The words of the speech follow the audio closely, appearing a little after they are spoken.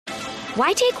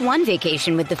Why take one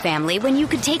vacation with the family when you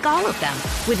could take all of them?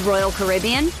 With Royal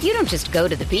Caribbean, you don't just go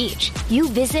to the beach. You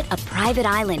visit a private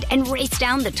island and race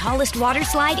down the tallest water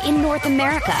slide in North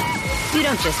America. You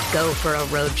don't just go for a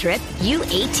road trip. You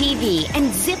ATV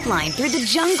and zip line through the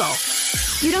jungle.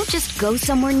 You don't just go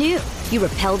somewhere new. You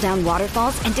rappel down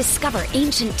waterfalls and discover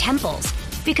ancient temples.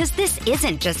 Because this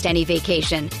isn't just any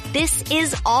vacation. This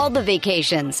is all the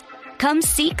vacations. Come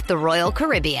seek the Royal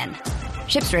Caribbean.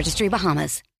 Ships Registry,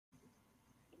 Bahamas.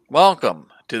 Welcome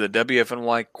to the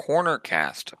WFNY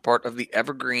CornerCast, part of the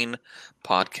Evergreen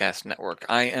Podcast Network.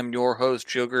 I am your host,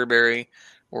 Joe Gerberry,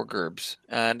 or Gerbs,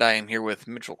 and I am here with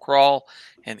Mitchell Krall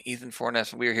and Ethan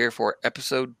Forness. We are here for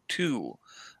episode 2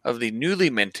 of the newly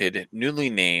minted, newly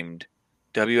named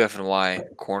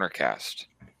WFNY CornerCast.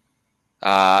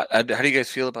 How do you guys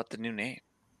feel about the new name?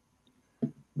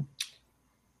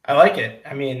 I like it.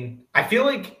 I mean, I feel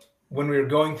like when we were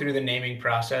going through the naming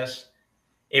process,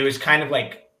 it was kind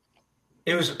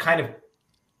of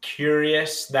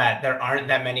curious that there aren't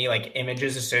that many like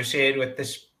images associated with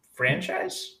this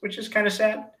franchise, which is kind of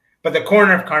sad. But the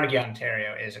corner of Carnegie,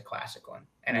 Ontario is a classic one,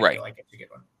 and I feel like it's a good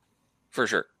one. For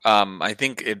sure. I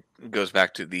think it goes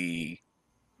back to the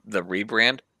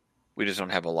rebrand. We just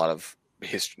don't have a lot of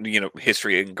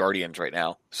history in Guardians right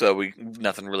now, so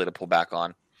nothing really to pull back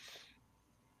on.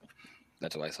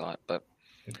 That's what I thought, but.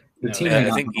 I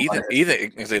think Ethan.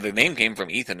 The name came from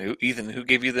Ethan. Who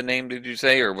gave you the name? Did you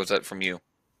say, or was that from you?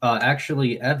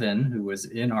 Actually, Evan, who was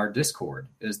in our Discord,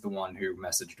 is the one who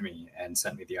messaged me and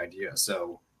sent me the idea.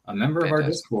 So a member of our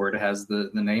Discord has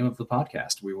the name of the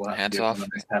podcast. We will have to give him a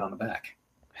nice pat on the back.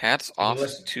 Hats off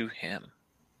to him.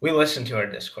 We listen to our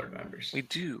Discord members. We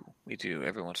do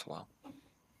every once in a while.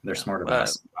 They're smarter than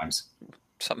us sometimes.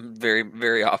 Some very,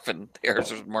 very often they are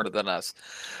smarter than us.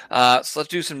 So let's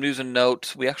do some news and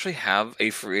notes. We actually have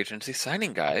a free agency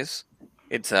signing, guys.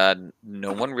 It's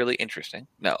no one really interesting.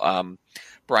 No,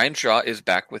 Brian Shaw is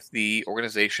back with the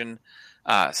organization.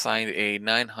 Signed a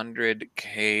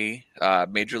 $900K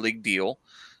major league deal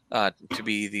to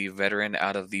be the veteran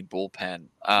out of the bullpen.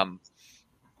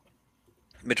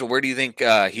 Mitchell, where do you think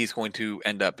he's going to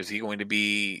end up? Is he going to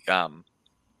be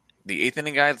the 8th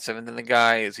inning guy, the 7th inning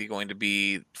guy? Is he going to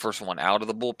be first one out of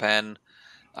the bullpen?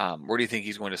 Where do you think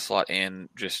he's going to slot in,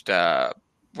 just right at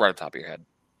the top of your head?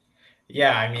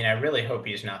 Yeah, I mean, I really hope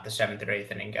he's not the 7th or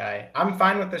 8th inning guy. I'm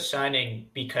fine with this signing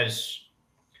because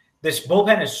this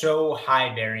bullpen is so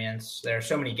high variance. There are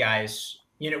so many guys,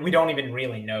 we don't even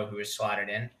really know who is slotted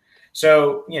in.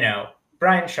 So,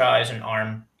 Brian Shaw is an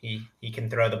arm. He can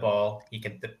throw the ball. He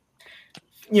can,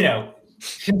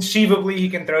 conceivably he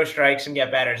can throw strikes and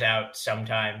get batters out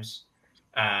sometimes.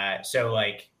 So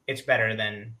it's better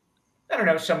than, I don't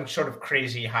know, some sort of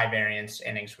crazy high variance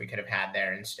innings we could have had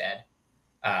there instead.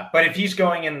 But if he's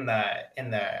going in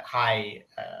the high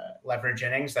leverage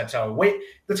innings, that's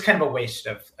kind of a waste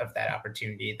of that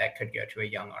opportunity that could go to a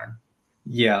young arm.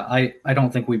 Yeah, I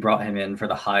don't think we brought him in for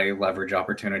the high leverage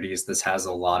opportunities. This has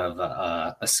a lot of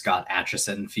a Scott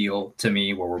Atchison feel to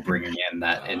me, where we're bringing in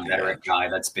that inveterate guy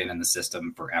that's been in the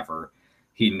system forever.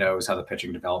 He knows how the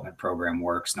pitching development program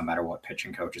works, no matter what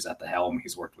pitching coach is at the helm.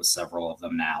 He's worked with several of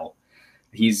them now.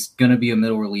 He's going to be a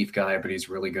middle relief guy, but he's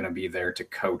really going to be there to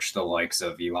coach the likes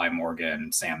of Eli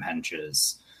Morgan, Sam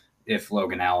Henches. If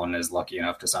Logan Allen is lucky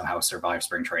enough to somehow survive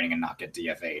spring training and not get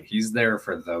DFA'd, he's there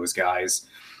for those guys.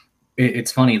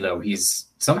 It's funny, though. He's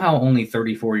somehow only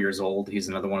 34 years old. He's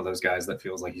another one of those guys that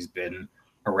feels like he's been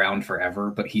around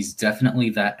forever, but he's definitely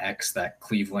that X that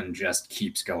Cleveland just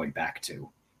keeps going back to.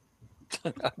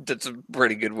 That's a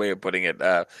pretty good way of putting it.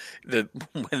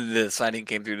 When the signing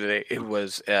came through today, it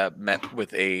was met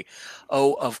with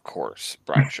of course,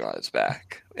 Brian Shaw is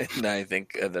back. And I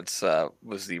think that's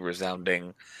was the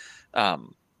resounding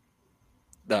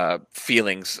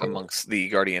feelings amongst the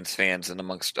Guardians fans and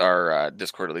amongst our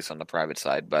Discord, at least on the private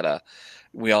side. But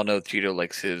we all know Tito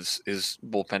likes his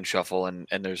bullpen shuffle, and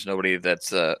there's nobody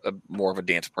that's more of a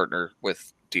dance partner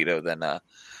with Tito than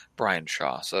Brian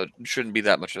Shaw. So it shouldn't be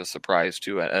that much of a surprise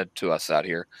to us out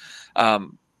here.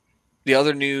 The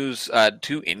other news,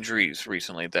 2 injuries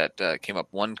recently that came up.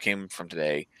 One came from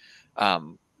today.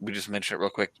 We just mentioned it real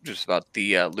quick, just about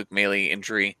the Luke Maile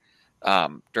injury.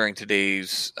 During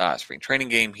today's spring training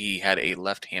game, he had a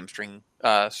left hamstring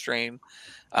strain.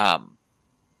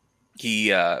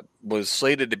 He was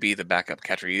slated to be the backup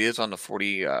catcher. He is on the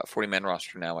 40-man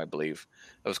roster now, I believe.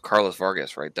 It was Carlos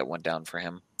Vargas, right, that went down for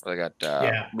him. They got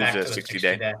moved to a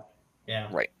 60-day. Yeah.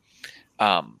 Right.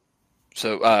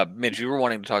 So, Mitch, you were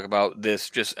wanting to talk about this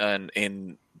just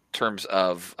in terms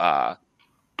of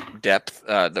depth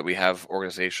that we have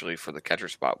organizationally for the catcher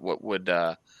spot. What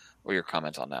were your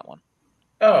comments on that one?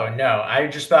 Oh, no. I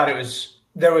just thought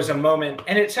there was a moment,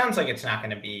 and it sounds like it's not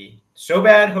going to be so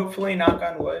bad, hopefully, knock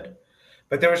on wood.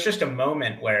 But there was just a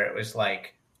moment where it was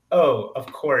like, oh, of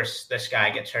course this guy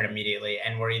gets hurt immediately,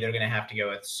 and we're either going to have to go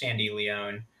with Sandy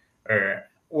Leone or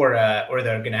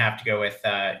they're going to have to go with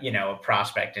a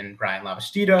prospect in Brian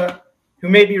Lavastida, who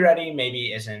may be ready,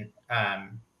 maybe isn't.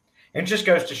 And it just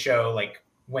goes to show, like,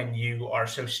 when you are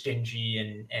so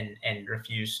stingy and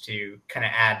refuse to kind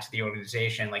of add to the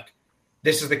organization, like,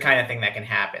 this is the kind of thing that can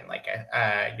happen. Like,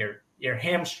 you're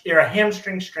a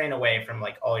hamstring strain away from,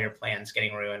 like, all your plans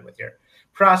getting ruined with your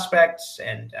prospects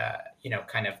and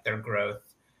kind of their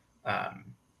growth.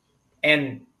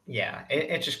 And yeah,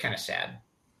 it's just kind of sad.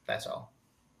 That's all.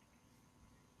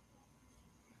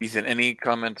 Ethan, any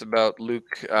comments about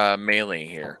Luke Maley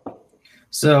here?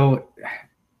 So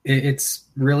it's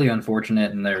really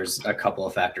unfortunate, and there's a couple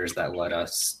of factors that led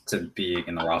us to being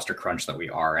in the roster crunch that we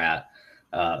are at.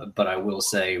 But I will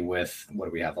say, with what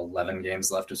do we have, 11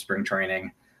 games left of spring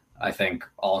training, I think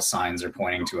all signs are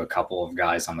pointing to a couple of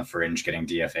guys on the fringe getting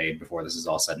DFA'd before this is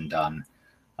all said and done.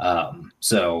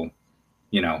 Maley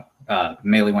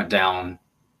went down,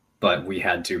 but we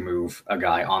had to move a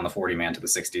guy on the 40-man to the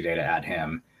 60-day to add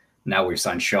him. Now we've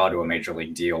signed Shaw to a major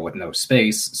league deal with no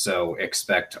space, so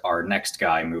expect our next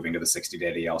guy moving to the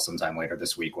 60-day DL sometime later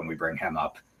this week when we bring him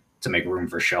up to make room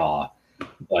for Shaw.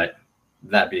 But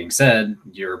that being said,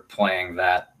 you're playing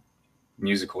that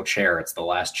musical chair. It's the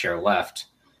last chair left.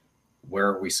 Where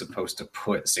are we supposed to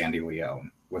put Sandy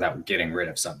Leone without getting rid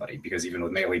of somebody? Because even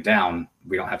with Maley down,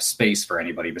 we don't have space for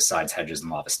anybody besides Hedges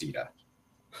and Lavastida.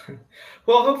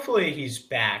 Well, hopefully he's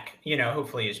back.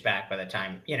 Hopefully he's back by the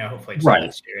time, hopefully it's right.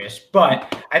 Not serious.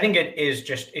 But I think it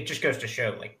just goes to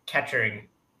show, like, catching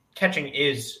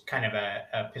is kind of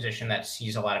a position that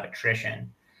sees a lot of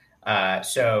attrition. I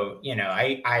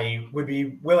would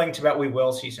be willing to bet we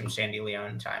will see some Sandy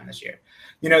Leone time this year.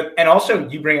 And also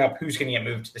you bring up who's going to get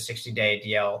moved to the 60-day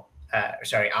IL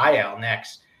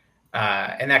next.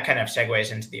 And that kind of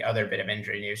segues into the other bit of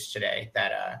injury news today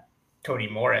that Cody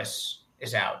Morris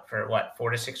is out for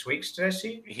 4 to 6 weeks. Did I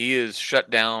see? He is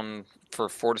shut down for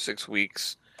 4 to 6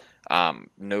 weeks.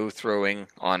 No throwing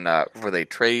on with a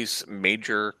trace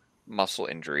major muscle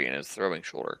injury in his throwing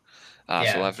shoulder.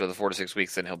 So after the 4 to 6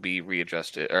 weeks, then he'll be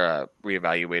readjusted or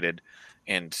reevaluated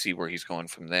and see where he's going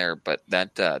from there. But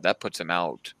that puts him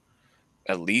out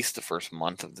at least the first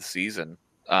month of the season.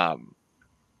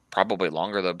 Probably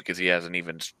longer though, because he hasn't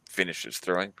even finished his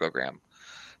throwing program.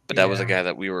 But that was a guy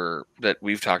that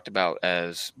we've talked about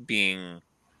as being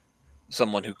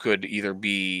someone who could either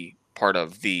be part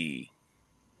of the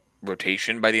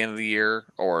rotation by the end of the year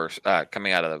or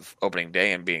coming out of opening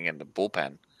day and being in the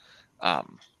bullpen.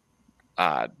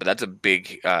 But that's a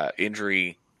big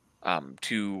injury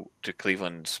to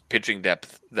Cleveland's pitching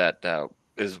depth that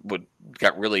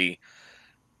got really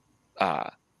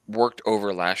worked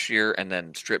over last year and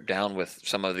then stripped down with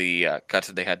some of the cuts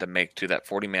that they had to make to that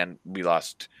 40-man. We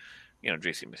lost,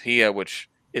 JC Mejia, which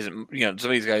isn't,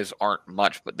 some of these guys aren't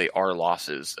much, but they are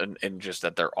losses, and just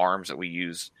that they're arms that we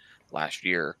used last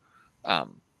year.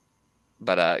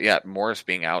 Morris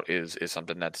being out is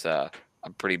something that's a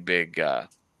pretty big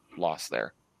loss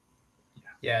there.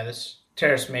 Yeah, this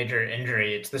teres major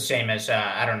injury. It's the same as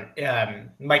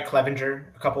Mike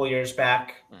Clevenger a couple of years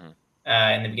back. Mm-hmm.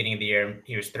 In the beginning of the year,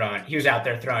 he was out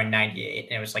there throwing 98,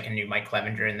 and it was like a new Mike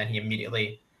Clevenger, and then he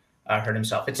immediately hurt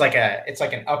himself. It's like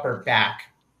an upper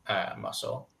back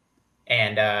muscle,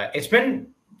 and it's been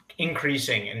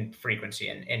increasing in frequency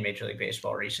in Major League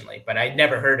Baseball recently, but I'd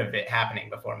never heard of it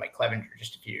happening before Mike Clevenger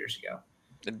just a few years ago.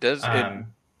 It does. It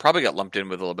probably got lumped in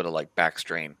with a little bit of like back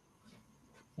strain.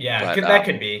 Yeah, that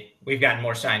could be. We've gotten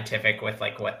more scientific with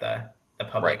like what the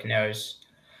public knows.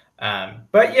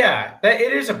 But yeah,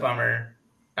 it is a bummer.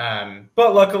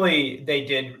 But luckily they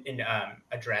did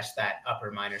address that upper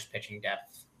minors pitching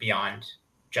depth beyond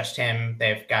just him.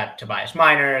 They've got Tobias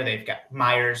Myers, they've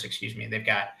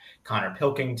got Connor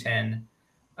Pilkington.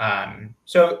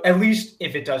 So at least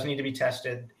if it does need to be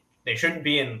tested, they shouldn't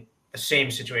be in the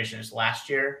same situation as last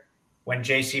year when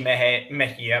JC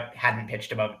Mejia hadn't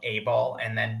pitched above A ball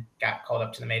and then got called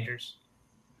up to the majors.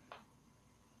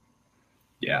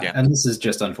 Yeah, and this is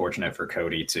just unfortunate for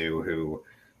Cody, too, who,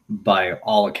 by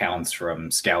all accounts from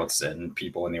scouts and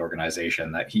people in the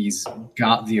organization, that he's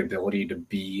got the ability to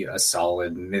be a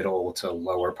solid middle to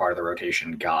lower part of the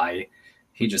rotation guy.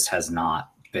 He just has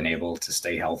not been able to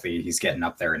stay healthy. He's getting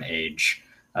up there in age.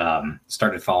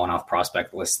 Started falling off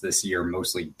prospect lists this year,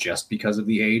 mostly just because of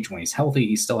the age. When he's healthy,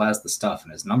 he still has the stuff,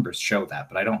 and his numbers show that.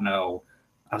 But I don't know.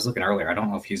 I was looking earlier. I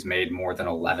don't know if he's made more than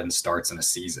 11 starts in a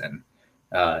season.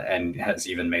 and has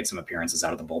even made some appearances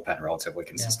out of the bullpen relatively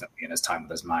consistently in his time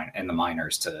with in the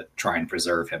minors to try and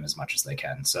preserve him as much as they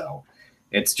can. So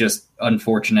it's just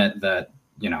unfortunate that,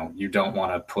 you don't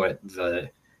want to put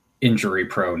the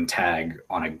injury-prone tag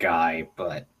on a guy,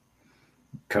 but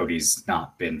Cody's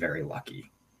not been very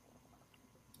lucky.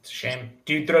 It's a shame.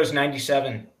 Dude throws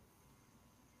 97.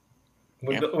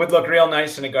 Would look real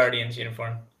nice in a Guardians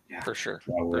uniform. Yeah, for sure.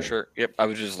 For sure. Yep. I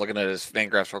was just looking at his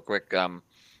Fangraphs real quick.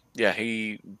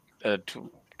 He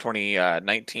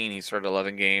 2019 he started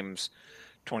 11 games.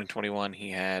 2021 he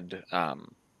had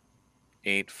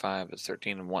 8, 5,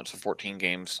 13, and 1, so 14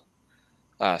 games.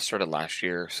 Started last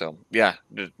year. So yeah,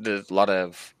 there's a lot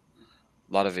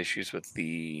of issues with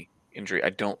the injury.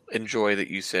 I don't enjoy that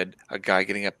you said a guy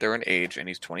getting up there in age and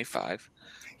he's 25.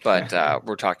 But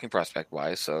we're talking prospect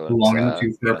wise, so long in the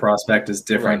tooth for a prospect is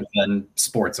different than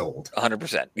sports old.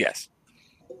 100%, yes.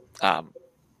 But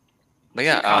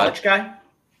yeah, college guy.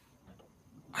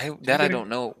 I don't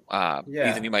know.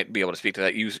 Ethan, you might be able to speak to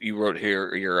that. You wrote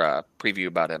here your preview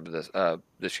about him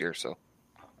this year, so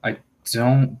I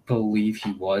don't believe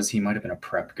he was. He might have been a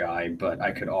prep guy, but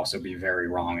I could also be very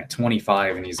wrong. At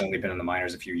 25, and he's only been in the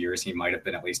minors a few years, he might have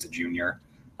been at least a junior.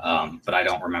 But I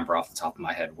don't remember off the top of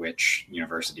my head which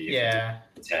university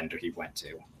he went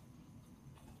to.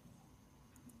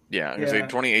 Yeah, it was a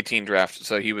 2018 draft,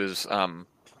 so he was.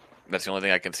 That's the only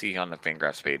thing I can see on the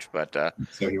Fangraphs page. But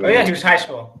he was high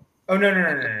school. Oh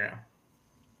no.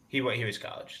 He was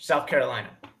college, South Carolina.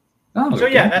 Oh, so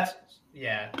okay.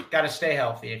 Got to stay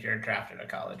healthy if you're drafted at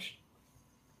college.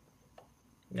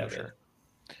 No, sure.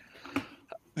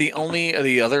 The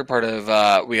other part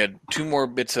of we had 2 more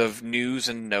bits of news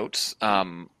and notes.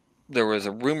 There was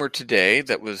a rumor today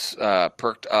that was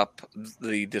perked up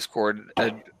the Discord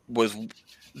was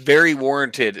very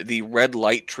warranted. The red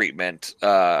light treatment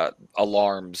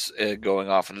alarms going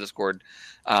off in the Discord.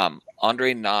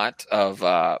 Andre Knott of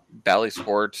Bally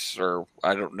Sports, or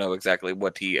I don't know exactly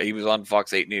what he was on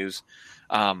Fox 8 News.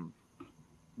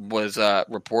 Was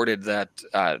reported that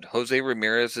Jose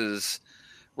Ramirez's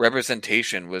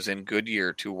representation was in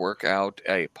Goodyear to work out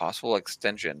a possible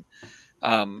extension.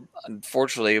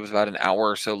 Unfortunately, it was about an hour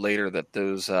or so later that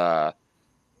those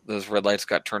red lights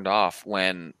got turned off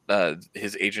when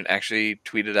his agent actually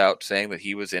tweeted out saying that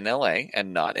he was in LA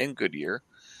and not in Goodyear.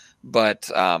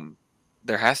 But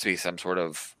there has to be some sort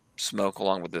of smoke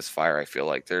along with this fire. I feel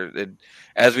like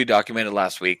as we documented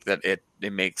last week, that it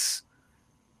makes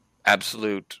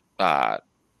absolute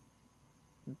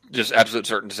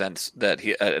certain sense that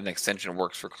an extension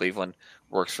works for Cleveland,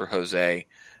 works for Jose,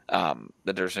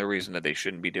 that there's no reason that they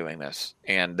shouldn't be doing this.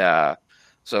 And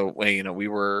so we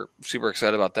were super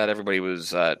excited about that. Everybody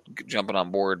was jumping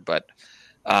on board, but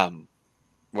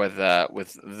with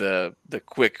the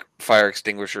quick fire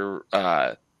extinguisher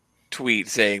tweet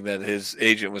saying that his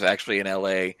agent was actually in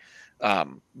LA,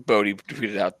 Bodie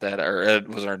tweeted out that, or it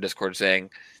was on our Discord saying,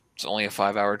 it's only a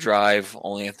 5-hour drive,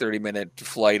 only a 30-minute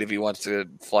flight if he wants to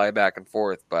fly back and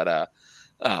forth. But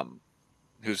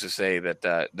who's to say that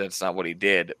that's not what he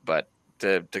did? But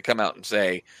to come out and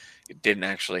say it didn't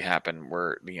actually happen,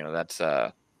 where that's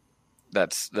some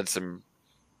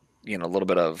a little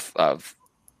bit of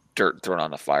dirt thrown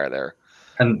on the fire there.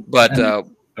 Go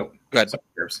ahead.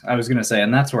 I was going to say,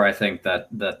 and that's where I think that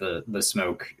the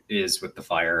smoke is with the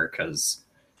fire, because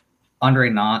Andre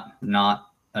not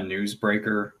a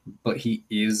newsbreaker, but he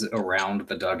is around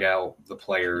the dugout, the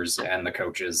players, and the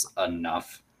coaches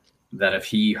enough that if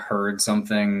he heard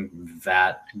something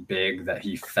that big that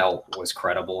he felt was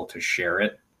credible to share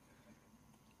it,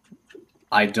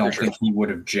 I don't think he would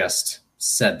have just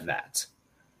said that.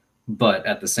 But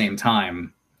at the same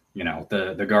time,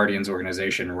 the Guardians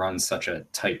organization runs such a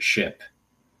tight ship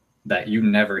that you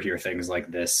never hear things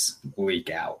like this leak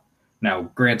out. Now,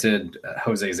 granted,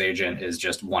 Jose's agent is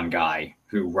just one guy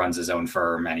who runs his own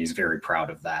firm, and he's very proud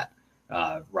of that,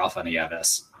 Rafa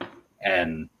Nieves.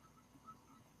 And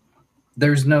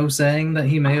there's no saying that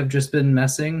he may have just been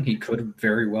messing. He could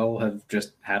very well have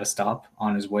just had a stop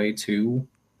on his way to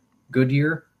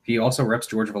Goodyear. He also reps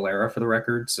George Valera, for the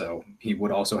record, so he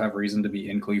would also have reason to be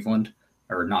in Cleveland,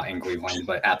 or not in Cleveland,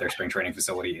 but at their spring training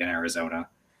facility in Arizona.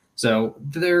 So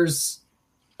there's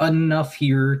enough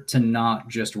here to not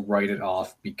just write it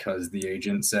off because the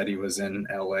agent said he was in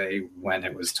LA when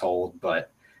it was told,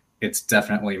 but it's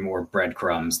definitely more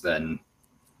breadcrumbs than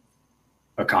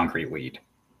a concrete lead.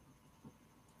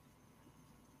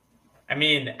 I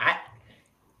mean,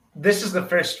 this is the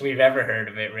first we've ever heard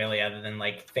of it, really, other than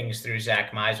like things through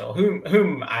Zach Meisel,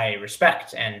 whom I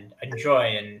respect and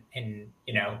enjoy, and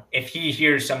if he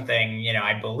hears something,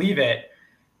 I believe it.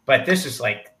 But this is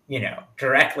like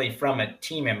directly from a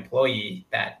team employee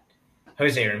that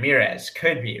Jose Ramirez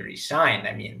could be re-signed,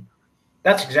 I mean,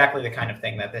 that's exactly the kind of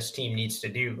thing that this team needs to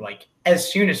do, like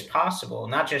as soon as possible,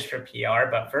 not just for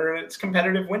PR, but for its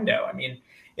competitive window. I mean,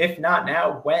 if not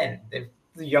now, when? They're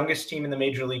the youngest team in the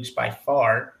major leagues by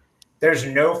far. There's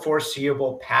no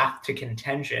foreseeable path to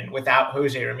contention without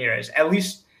Jose Ramirez, at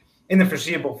least in the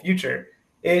foreseeable future.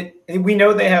 We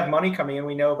know they have money coming in.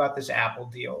 We know about this Apple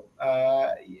deal.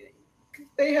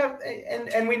 They have,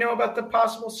 and we know about the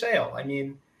possible sale. I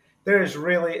mean, there is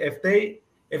really, if they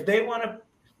want to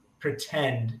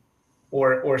pretend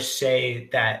or say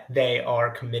that they are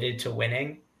committed to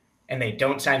winning and they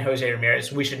don't sign Jose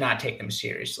Ramirez, we should not take them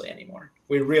seriously anymore.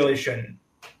 We really shouldn't.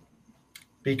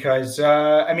 Because,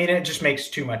 I mean, it just makes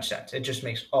too much sense. It just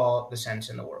makes all the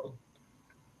sense in the world.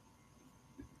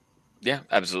 Yeah,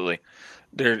 absolutely.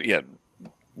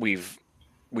 We've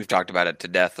talked about it to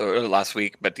death last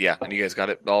week, but yeah, and you guys got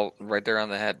it all right there on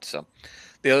the head. So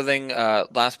the other thing,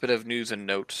 last bit of news and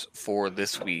notes for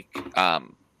this week,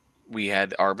 we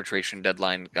had arbitration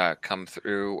deadline come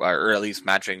through, or at least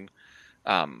matching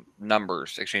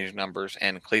numbers, exchanging numbers,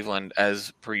 and Cleveland,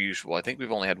 as per usual, I think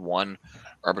we've only had one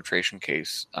arbitration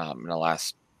case in the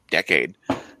last decade,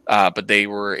 but they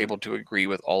were able to agree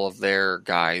with all of their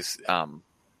guys.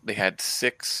 They had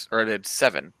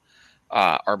seven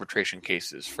arbitration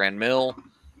cases: Fran Mill,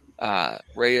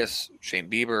 Reyes, Shane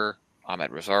Bieber,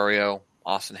 Ahmed Rosario,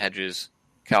 Austin Hedges,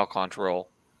 Cal Quantrill,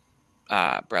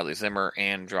 Bradley Zimmer,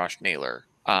 and Josh Naylor.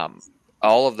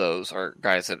 All of those are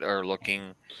guys that are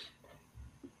looking,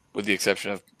 with the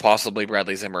exception of possibly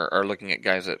Bradley Zimmer, are looking at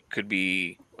guys that could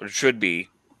be or should be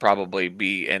probably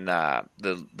be in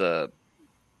the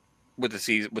with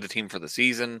the team for the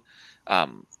season.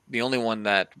 The only one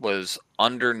that was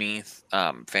underneath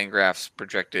Fangraph's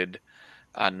projected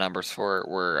numbers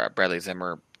were Bradley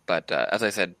Zimmer, but as I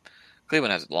said,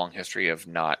 Cleveland has a long history of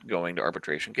not going to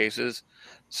arbitration cases,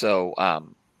 so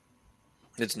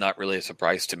it's not really a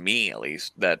surprise to me, at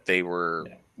least, that they were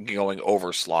going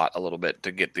over slot a little bit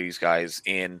to get these guys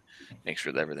in, make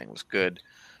sure that everything was good.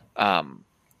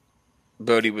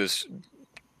 Bodie was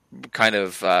kind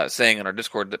of saying in our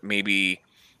Discord that maybe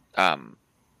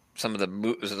some of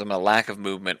the lack of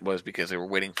movement was because they were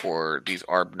waiting for these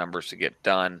ARB numbers to get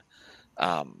done,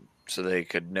 so they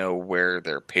could know where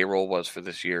their payroll was for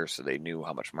this year, so they knew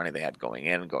how much money they had going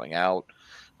in and going out.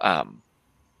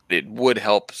 It would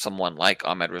help someone like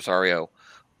Ahmed Rosario,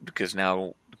 because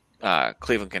now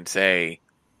Cleveland can say,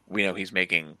 we know he's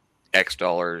making X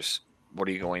dollars. What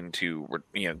are you going to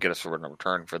get us for in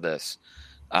return for this?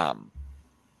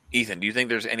 Ethan, do you think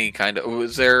there's any kind of what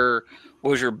was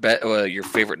your bet? Your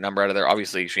favorite number out of there?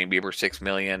 Obviously, Shane Bieber $6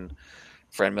 million,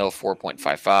 Fran Mill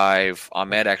 4.55.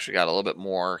 Ahmed actually got a little bit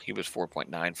more. He was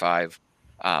 4.95,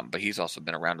 but he's also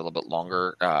been around a little bit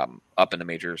longer, up in the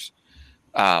majors.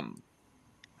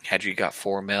 Hedgie got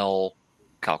 $4 million,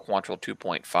 Cal Quantrill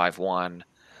 2.51,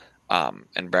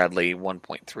 and Bradley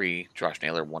 1.3, Josh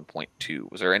Naylor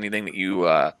 1.2. Was there anything that you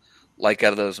like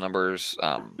out of those numbers?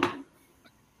 Go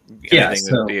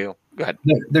ahead.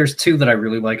 There's two that I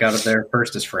really like out of there.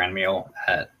 First is Fran Mill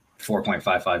at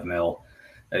 4.55 mil.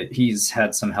 He's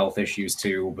had some health issues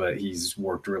too, but he's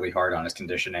worked really hard on his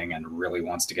conditioning and really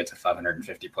wants to get to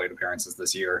 550 plate appearances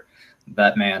this year.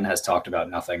 That man has talked about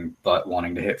nothing but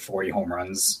wanting to hit 40 home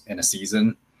runs in a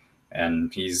season,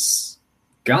 and he's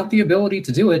got the ability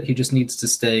to do it. He just needs to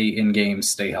stay in games,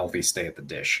 stay healthy, stay at the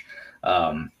dish.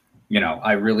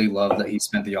 I really love that he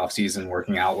spent the offseason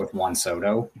working out with Juan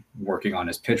Soto, working on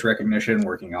his pitch recognition,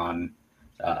 working on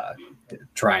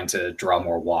trying to draw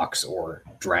more walks or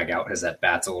drag out his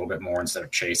at-bats a little bit more instead of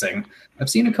chasing. I've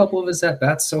seen a couple of his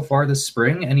at-bats so far this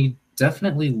spring, and he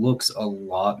definitely looks a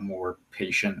lot more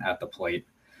patient at the plate.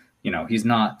 He's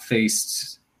not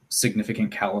faced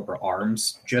significant caliber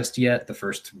arms just yet. The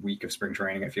first week of spring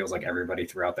training, it feels like everybody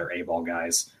threw out their A-ball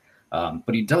guys.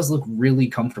 But he does look really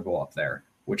comfortable up there,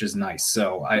 which is nice.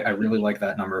 So I really like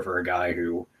that number for a guy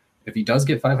who, if he does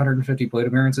get 550 plate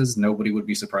appearances, nobody would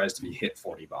be surprised if he hit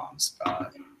 40 bombs.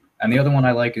 And the other one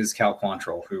I like is Cal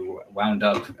Quantrill, who wound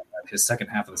up his second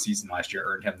half of the season last year,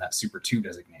 earned him that Super 2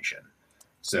 designation.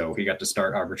 So he got to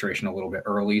start arbitration a little bit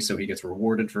early, so he gets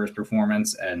rewarded for his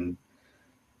performance. And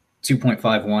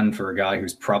 2.51 for a guy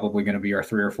who's probably going to be our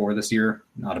 3 or 4 this year,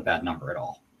 not a bad number at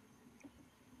all.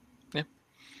 Yeah.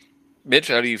 Mitch,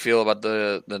 how do you feel about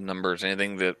the numbers?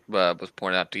 Anything that was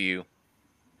pointed out to you?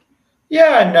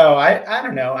 Yeah, no, I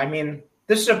don't know. I mean,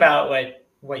 this is about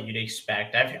what you'd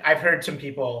expect. I've heard some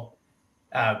people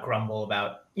grumble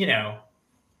about,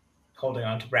 holding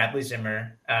on to Bradley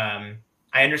Zimmer.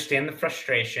 I understand the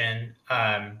frustration.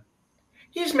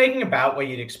 he's making about what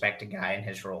you'd expect a guy in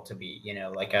his role to be,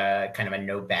 like a kind of a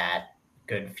no bat,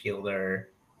 good fielder,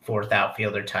 fourth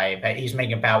outfielder type. He's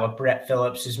making about what Brett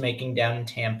Phillips is making down in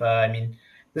Tampa. I mean,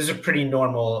 this is a pretty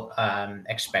normal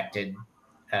expected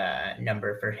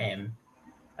number for him.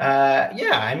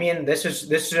 I mean, this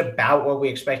is about what we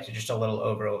expected, just a little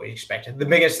over what we expected. The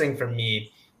biggest thing for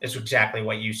me is exactly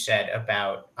what you said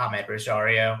about Ahmed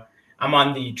Rosario. I'm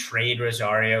on the trade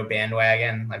Rosario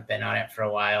bandwagon. I've been on it for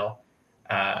a while.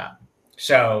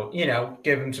 So,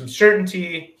 give him some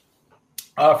certainty,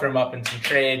 offer him up in some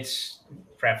trades,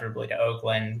 preferably to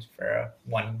Oakland for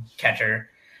one catcher.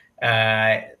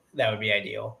 That would be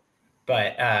ideal.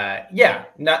 But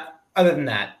not other than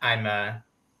that, I'm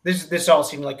this all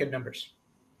seemed like good numbers.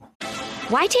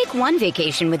 Why take one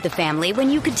vacation with the family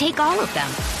when you could take all of them?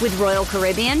 With Royal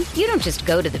Caribbean, you don't just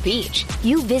go to the beach.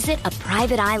 You visit a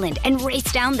private island and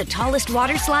race down the tallest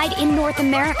water slide in North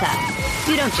America.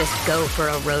 You don't just go for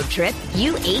a road trip.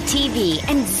 You ATV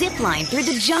and zip line through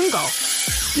the jungle.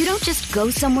 You don't just go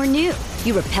somewhere new.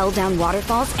 You rappel down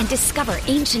waterfalls and discover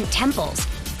ancient temples.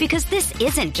 Because this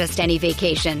isn't just any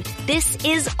vacation. This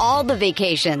is all the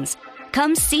vacations.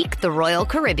 Come seek the Royal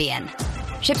Caribbean.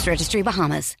 Ships Registry,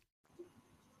 Bahamas.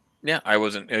 Yeah, I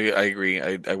agree.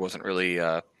 I wasn't really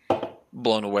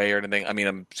blown away or anything. I mean,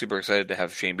 I'm super excited to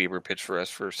have Shane Bieber pitch for us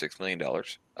for $6 million.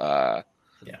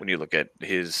 When you look at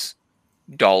his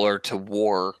dollar to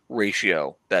WAR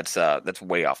ratio, that's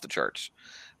way off the charts.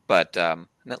 But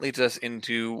that leads us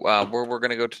into where we're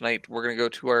going to go tonight. We're going to go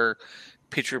to our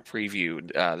pitcher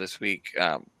preview this week.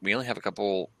 We only have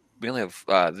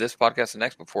this podcast and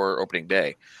next before opening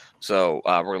day. So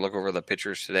we're going to look over the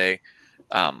pitchers today.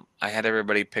 I had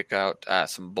everybody pick out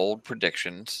some bold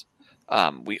predictions.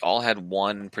 We all had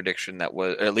one prediction that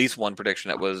was, at least one prediction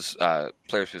that was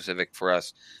player specific for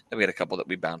us. Then we had a couple that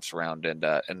we bounced around and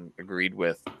agreed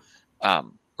with, or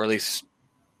at least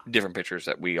different pitchers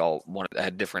that we all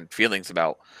had different feelings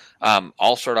about.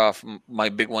 I'll start off. My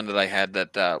big one that I had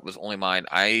that was only mine.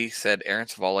 I said Aaron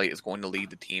Savale is going to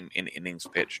lead the team in innings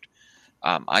pitched.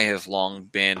 I have long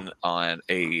been on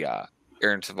a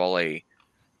Aaron Savale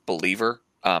believer,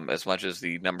 as much as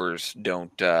the numbers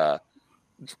don't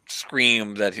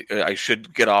scream that I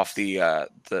should get off the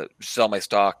sell my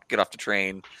stock, get off the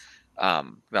train, get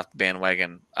off the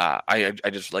bandwagon. I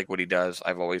just like what he does.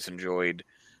 I've always enjoyed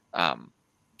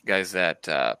guys that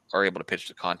are able to pitch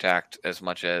to contact as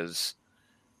much as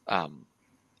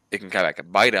it can come back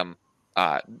and bite them.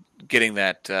 Getting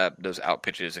that those out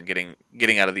pitches and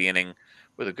getting out of the inning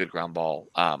with a good ground ball.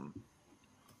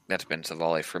 That's been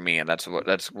Savale for me, and that's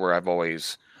where I've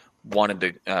always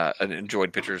wanted to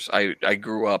enjoyed pitchers. I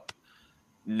grew up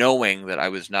knowing that I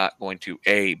was not going to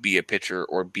A, be a pitcher,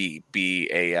 or B, be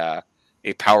a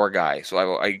power guy.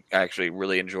 So I actually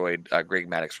really enjoyed Greg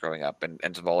Maddux growing up, and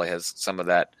Savale has some of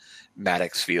that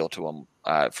Maddux feel to him,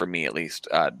 for me at least.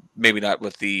 Maybe not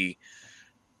with the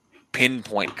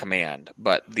pinpoint command,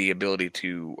 but the ability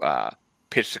to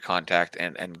pitch to contact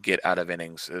and get out of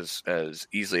innings as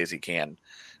easily as he can.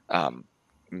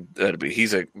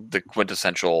 He's the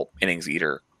quintessential innings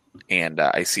eater, and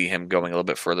I see him going a little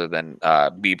bit further than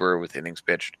Bieber with innings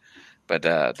pitched. But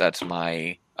that's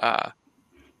my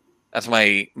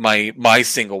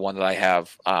single one that I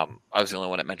have. I was the only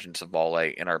one that mentioned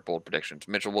Savale in our bold predictions.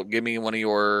 Mitchell, give me one of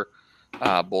your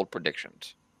bold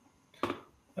predictions.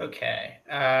 Okay.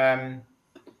 So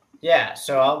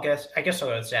I guess I'll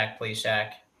go with Zach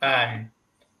Plesac.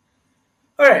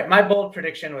 All right, my bold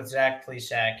prediction with Zach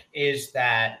Plesac is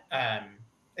that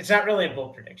it's not really a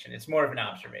bold prediction. It's more of an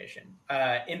observation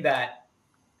in that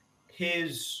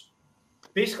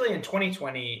basically in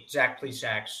 2020, Zach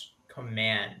Plesac's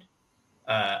command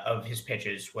of his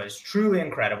pitches was truly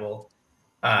incredible.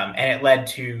 And it led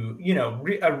to,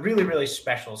 a really, really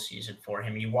special season for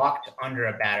him. He walked under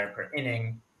a batter per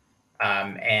inning.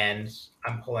 And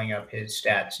I'm pulling up his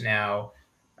stats now.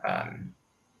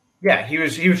 He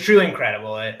was truly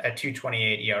incredible. A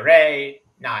 2.28 ERA,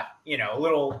 not, a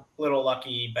little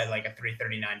lucky, but like a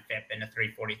 3.39 FIP and a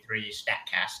 3.43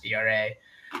 StatCast ERA.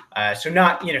 So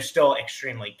not, still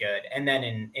extremely good. And then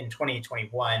in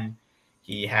 2021,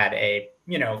 he had a,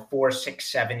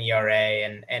 4.67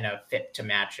 ERA and a FIP to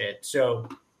match it. So,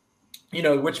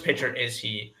 which pitcher is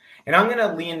he? And I'm going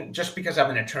to lean, just because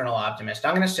I'm an eternal optimist,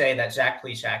 I'm going to say that Zach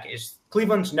Plesac is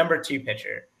Cleveland's number 2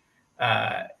 pitcher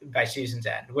by season's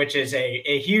end, which is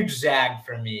a huge zag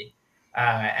for me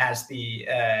as the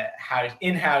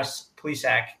in-house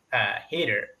Plesac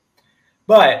hater.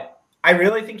 But I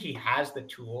really think he has the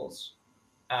tools.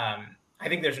 I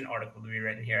think there's an article to be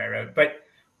written here I wrote.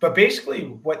 But basically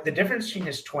what the difference between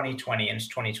his 2020 and his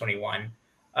 2021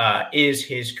 is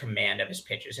his command of his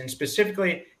pitches, and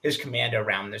specifically his command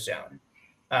around the zone.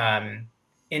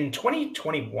 In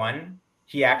 2021,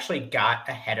 he actually got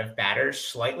ahead of batters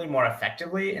slightly more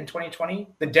effectively in 2020.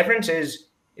 The difference is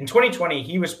in 2020,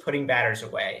 he was putting batters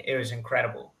away. It was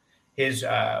incredible. His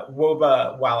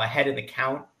WOBA, while ahead of the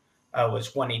count,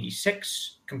 was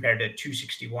 186 compared to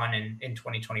 261 in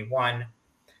 2021.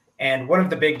 And one of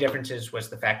the big differences was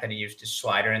the fact that he used his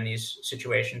slider in these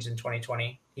situations in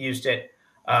 2020. He used it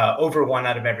over 1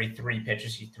 out of every 3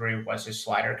 pitches he threw was his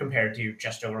slider, compared to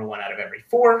just over 1 out of every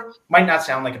 4. Might not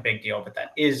sound like a big deal, but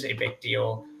that is a big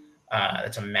deal.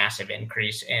 That's a massive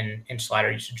increase in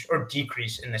slider usage, or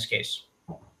decrease in this case.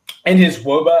 And his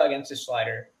WOBA against his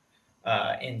slider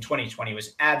in 2020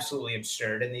 was absolutely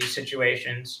absurd in these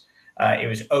situations. It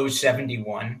was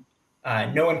 0.71.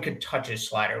 No one could touch his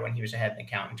slider when he was ahead in the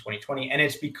count in 2020, and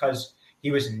it's because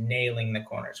he was nailing the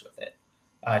corners with it.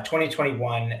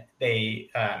 2021, they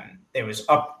was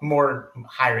up more,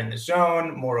 higher in the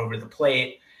zone, more over the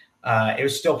plate. It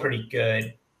was still pretty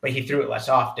good, but he threw it less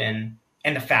often,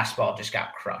 and the fastball just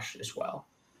got crushed as well.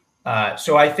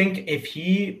 So I think if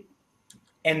he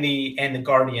and the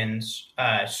Guardians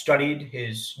studied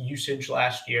his usage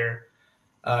last year,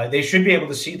 they should be able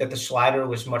to see that the slider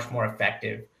was much more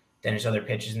effective than his other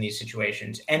pitches in these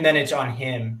situations. And then it's on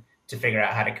him to figure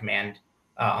out how to command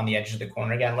on the edge of the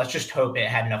corner again. Let's just hope it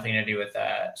had nothing to do with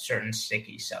a certain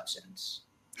sticky substance.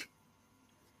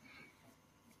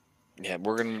 Yeah,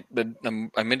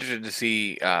 I'm interested to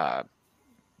see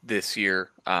this year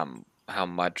how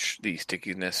much the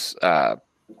stickiness, how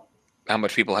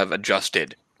much people have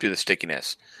adjusted to the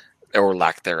stickiness, or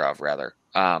lack thereof, rather.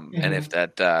 And if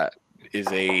that is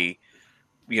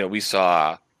we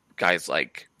saw guys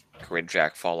like Corinne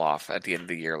Jack fall off at the end of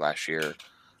the year last year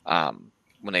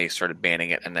when they started banning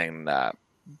it, and then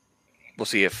we'll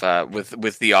see if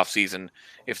with the off season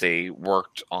if they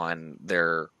worked on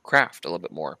their craft a little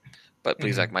bit more. But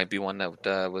Plesac might be one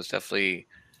that was definitely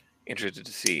interested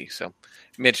to see. So,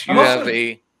 Mitch, you have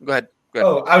a go ahead.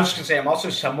 Oh, I was just gonna say I'm also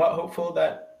somewhat hopeful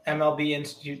that MLB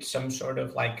institutes some sort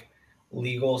of like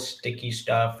legal sticky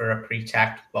stuff or a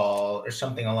pre-tacked ball or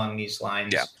something along these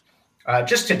lines. Yeah.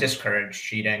 Just to discourage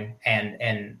cheating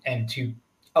and to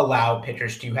allow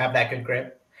pitchers to have that good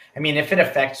grip. I mean, if it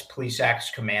affects Plesac's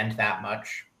command that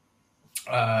much,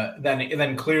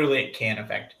 then clearly it can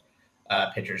affect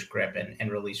pitcher's grip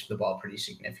and release the ball pretty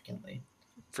significantly.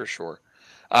 For sure.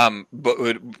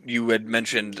 But you had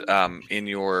mentioned in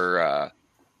your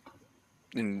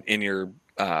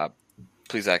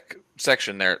Plesac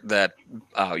section there that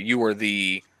you were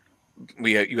you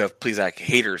have Plesac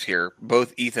haters here.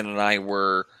 Both Ethan and I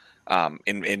were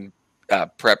in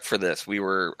prep for this. We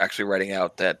were actually writing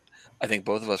out that I think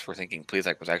both of us were thinking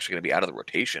Plesac was actually going to be out of the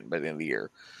rotation by the end of the year.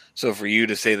 So for you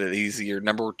to say that he's your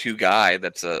number 2 guy,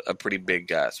 that's a pretty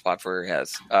big spot for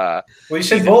his. Well, you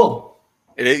said bold.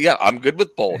 Yeah, I'm good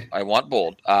with bold. I want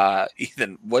bold.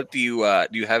 Ethan, what do you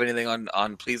have anything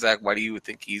on Plesac? Why do you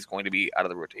think he's going to be out of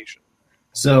the rotation?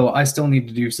 So I still need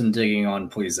to do some digging on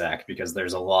Plesac because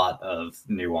there's a lot of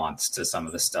nuance to some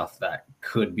of the stuff that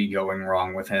could be going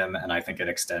wrong with him, and I think it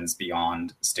extends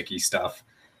beyond sticky stuff.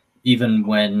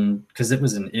 Even because it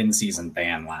was an in-season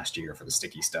ban last year for the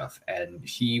sticky stuff, and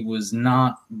he was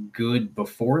not good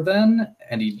before then,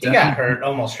 and he got hurt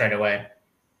almost right away.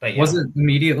 But yeah. Was it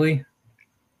immediately?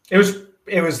 It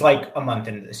was like a month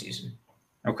into the season.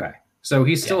 Okay, so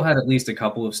he still had at least a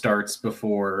couple of starts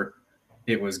before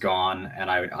it was gone,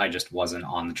 and I just wasn't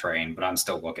on the train, but I'm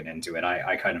still looking into it.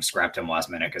 I kind of scrapped him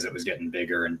last minute because it was getting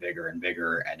bigger and bigger and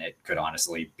bigger, and it could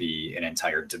honestly be an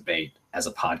entire debate as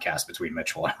a podcast between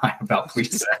Mitchell and I about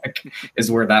Plesac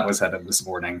is where that was headed this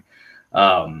morning.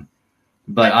 But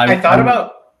I thought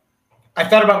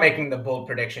about making the bold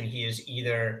prediction he is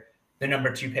either the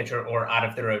number 2 pitcher or out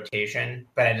of the rotation,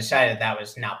 but I decided that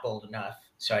was not bold enough,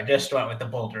 so I just went with the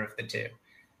bolder of the 2.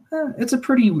 It's a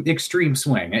pretty extreme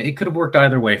swing. It could have worked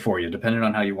either way for you, depending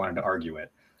on how you wanted to argue it.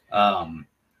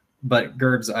 But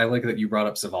Gerbs, I like that you brought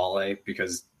up Savale,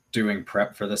 because doing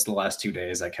prep for this the last 2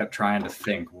 days, I kept trying to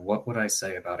think, what would I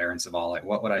say about Aaron Savale?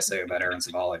 What would I say about Aaron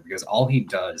Savale? Because all he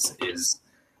does is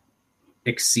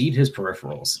exceed his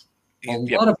peripherals. A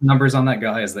lot of numbers on that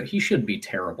guy is that he should be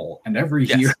terrible, and every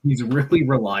year he's really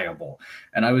reliable.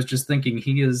 And I was just thinking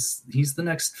he's the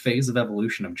next phase of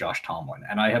evolution of Josh Tomlin,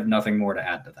 and I have nothing more to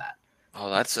add to that.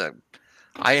 Oh,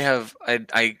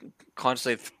 I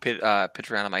constantly pitch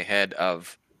around in my head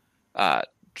of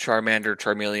Charmander,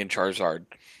 Charmeleon, Charizard,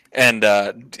 And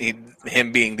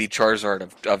him being the Charizard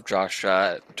of Josh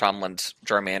Tomlin's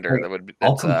Charmander.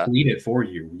 I'll complete it for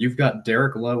you. You've got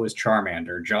Derek Lowe as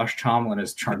Charmander, Josh Tomlin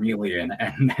as Charmeleon,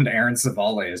 and Aaron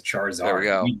Savale as Charizard. There we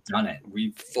go. We've done it.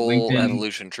 We've full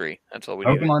evolution tree. That's what we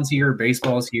need. Pokemon's here,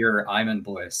 baseball's here. I'm in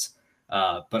bliss.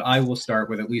 But I will start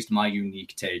with at least my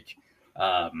unique take.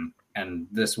 And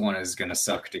this one is going to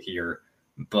suck to hear,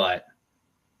 but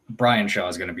Brian Shaw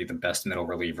is going to be the best middle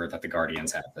reliever that the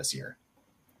Guardians have this year.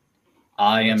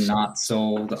 I am not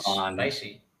sold on.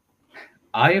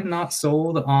 I am not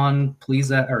sold on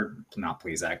Plesac, or not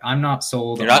Plesac. I'm not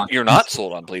sold. You're not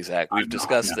sold on Plesac. We've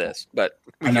discussed this, but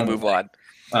we can move on.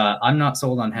 I'm not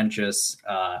sold on Henchus.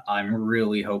 I'm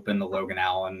really hoping the Logan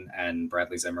Allen and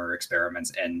Bradley Zimmer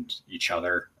experiments end each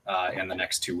other in the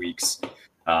next 2 weeks.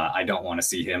 I don't want to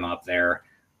see him up there.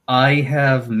 I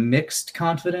have mixed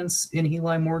confidence in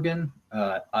Eli Morgan.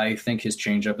 I think his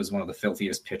changeup is one of the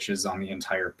filthiest pitches on the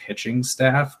entire pitching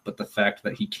staff, but the fact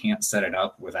that he can't set it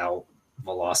up without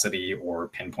velocity or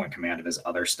pinpoint command of his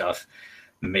other stuff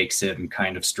makes him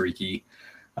kind of streaky.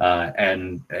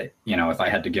 If I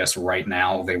had to guess right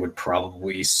now, they would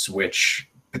probably switch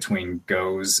between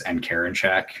Goes and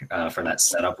Karinchak for that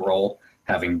setup role,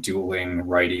 having dueling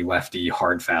righty-lefty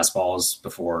hard fastballs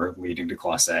before leading to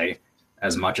Clase.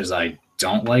 As much as I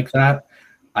don't like that,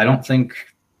 I don't think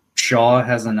Shaw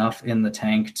has enough in the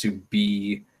tank to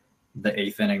be the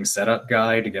eighth inning setup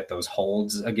guy to get those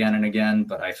holds again and again,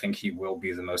 but I think he will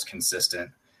be the most consistent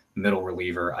middle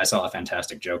reliever. I saw a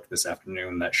fantastic joke this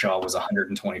afternoon that Shaw was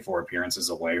 124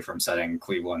 appearances away from setting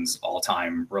Cleveland's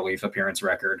all-time relief appearance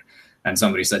record, and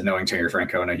somebody said, knowing Terry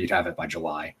Francona, he'd have it by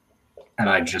July. And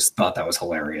I just thought that was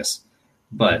hilarious.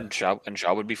 But Shaw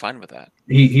would be fine with that.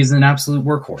 He's an absolute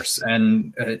workhorse,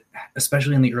 and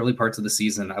especially in the early parts of the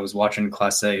season, I was watching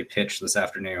Clase pitch this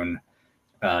afternoon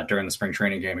during the spring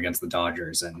training game against the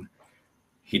Dodgers, and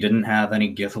he didn't have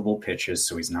any giftable pitches,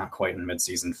 so he's not quite in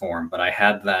midseason form. But I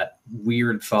had that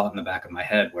weird thought in the back of my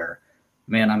head where,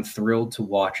 man, I'm thrilled to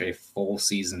watch a full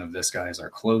season of this guy as our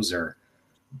closer.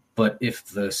 But if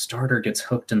the starter gets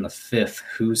hooked in the fifth,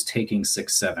 who's taking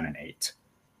 6, 7, and 8?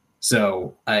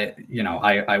 So I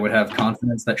would have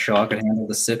confidence that Shaw could handle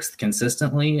the sixth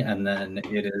consistently, and then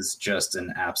it is just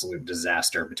an absolute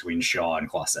disaster between Shaw and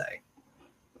Clase.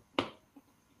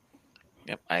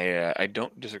 Yep, I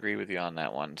don't disagree with you on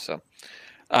that one. So,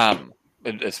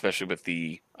 especially with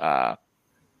the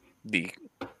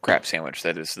crap sandwich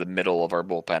that is the middle of our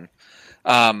bullpen.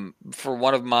 For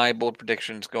one of my bold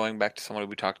predictions, going back to someone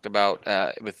we talked about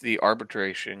with the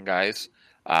arbitration guys,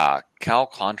 Cal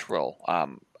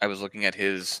Quantrill. I was looking at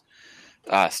his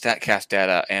StatCast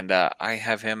data, and I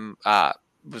have him.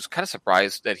 Was kind of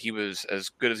surprised that he was as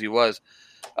good as he was,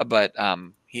 but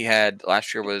he had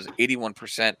last year was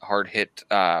 81% hard hit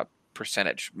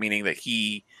percentage, meaning that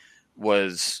he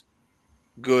was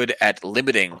good at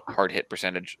limiting hard hit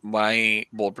percentage. My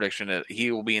bold prediction is he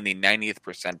will be in the 90th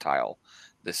percentile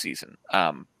this season.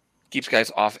 Keeps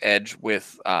guys off edge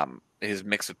with his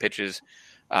mix of pitches.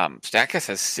 StatCast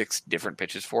has 6 different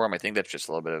pitches for him. I think that's just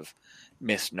a little bit of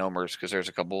misnomers because there's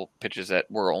a couple pitches that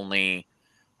were only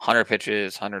 100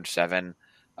 pitches, 107.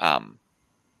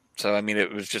 So, I mean,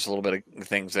 it was just a little bit of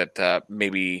things that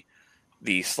maybe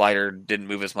the slider didn't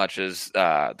move as much as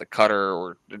the cutter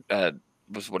or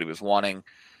was what he was wanting.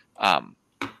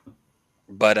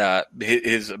 But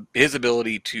his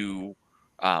ability to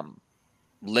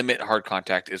limit hard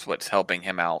contact is what's helping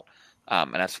him out.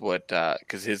 And that's what,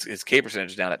 because his K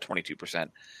percentage is down at 22%.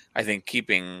 I think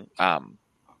keeping the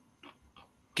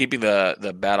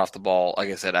bat off the ball, like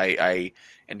I said, I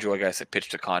enjoy guys that pitch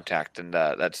to contact, and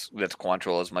that's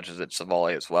Quantrill as much as it's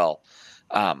Savale as well,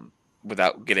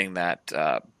 without getting that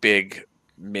big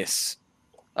miss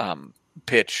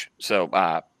pitch.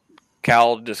 So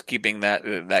Cal just keeping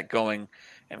that going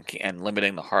and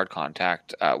limiting the hard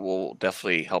contact will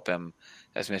definitely help him,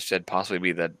 as Mitch said, possibly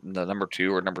be the number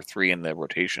 2 or number 3 in the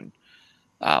rotation.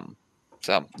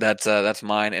 So that's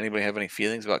mine. Anybody have any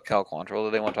feelings about Cal Quantrill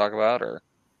that they want to talk about, or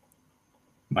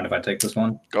mind if I take this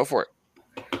one? Go for it.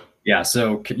 Yeah,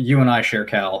 so you and I share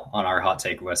Cal on our hot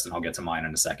take list, and I'll get to mine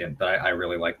in a second, but I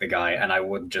really like the guy, and I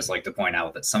would just like to point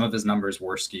out that some of his numbers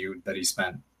were skewed, that he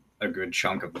spent a good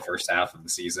chunk of the first half of the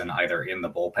season either in the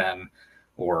bullpen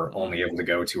or only able to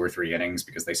go 2 or 3 innings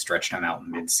because they stretched him out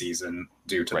mid-season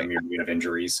due to the myriad of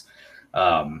injuries.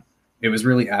 It was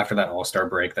really after that All-Star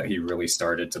break that he really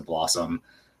started to blossom,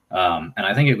 and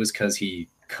I think it was because he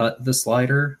cut the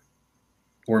slider,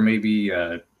 or maybe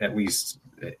at least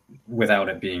without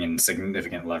it being in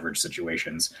significant leverage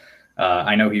situations.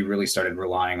 I know he really started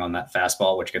relying on that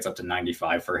fastball, which gets up to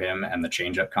 95 for him, and the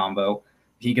changeup combo.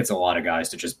 he gets a lot of guys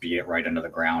to just beat it right into the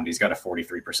ground. He's got a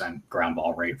 43% ground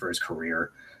ball rate for his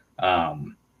career.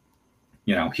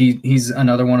 He's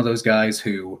another one of those guys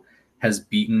who has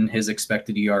beaten his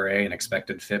expected ERA and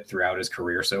expected FIP throughout his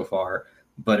career so far.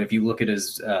 But if you look at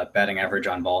his batting average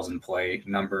on balls in play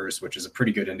numbers, which is a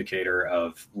pretty good indicator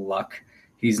of luck,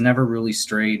 he's never really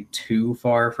strayed too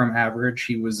far from average.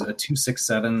 He was a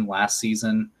 2.67 last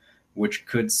season, which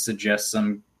could suggest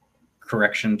some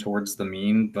correction towards the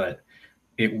mean, but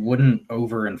it wouldn't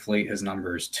overinflate his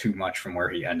numbers too much from where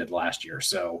he ended last year.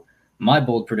 So my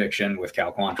bold prediction with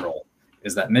Cal Quantrill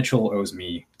is that Mitchell owes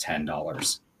me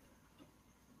 $10.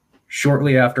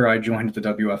 Shortly after I joined the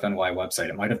WFNY website,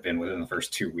 it might have been within the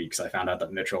first 2 weeks, I found out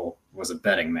that Mitchell was a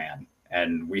betting man,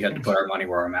 and we had to put our money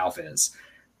where our mouth is.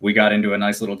 We got into a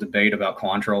nice little debate about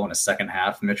Quantrill in a second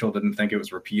half. Mitchell didn't think it was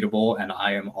repeatable, and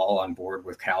I am all on board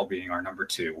with Cal being our number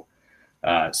 2.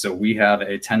 So we have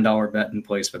a $10 bet in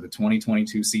place for the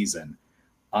 2022 season.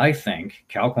 I think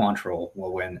Cal Quantrill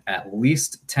will win at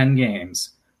least 10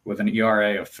 games with an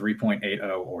ERA of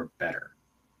 3.80 or better.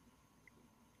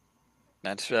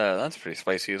 That's pretty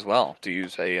spicy as well, to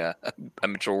use a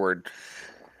Mitchell word.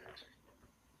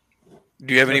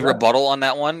 Do you have any rebuttal on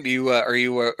that one? Do you are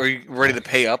you ready to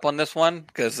pay up on this one?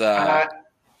 Because I'm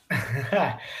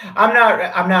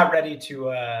not ready to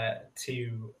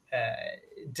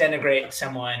denigrate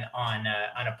someone on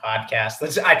a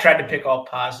podcast. I tried to pick all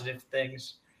positive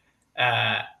things,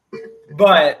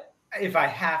 but if I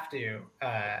have to,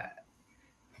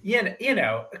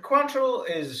 Quantrill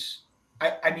is.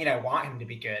 I mean, I want him to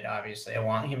be good. Obviously, I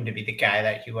want him to be the guy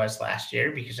that he was last year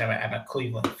because I'm a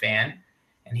Cleveland fan,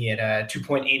 and he had a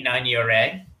 2.89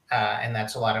 ERA, and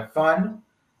that's a lot of fun.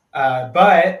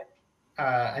 But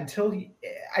until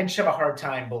I just have a hard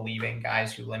time believing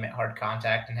guys who limit hard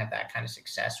contact and have that kind of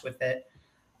success with it.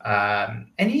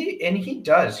 And he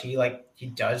does. He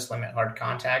does limit hard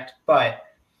contact, but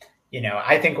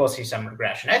I think we'll see some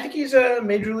regression. I think he's a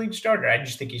major league starter. I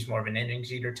just think he's more of an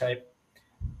innings eater type.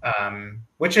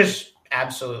 Which is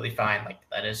absolutely fine. Like,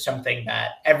 that is something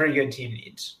that every good team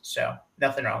needs. So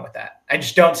nothing wrong with that. I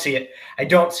just don't see it. I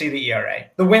don't see the ERA.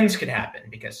 The wins could happen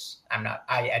because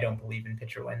I don't believe in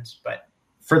pitcher wins, but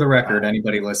for the record,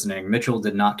 anybody listening, Mitchell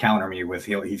did not counter me with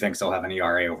he thinks he'll have an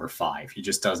ERA over 5. He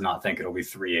just does not think it'll be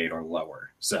 3.8 or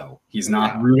lower. So he's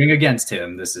not rooting against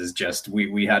him. This is just,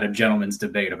 we had a gentleman's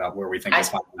debate about where we think his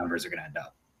final numbers are going to end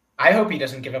up. I hope he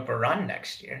doesn't give up a run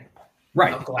next year.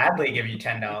 Right. I'll gladly give you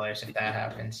 $10 if that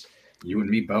happens. You and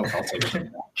me both. I'll take it.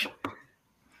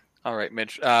 All right,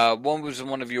 Mitch. What was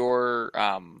one of your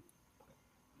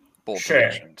bold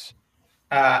predictions?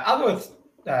 I'll go with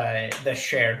the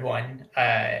shared one.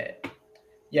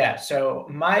 So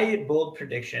my bold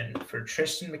prediction for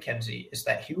Tristan McKenzie is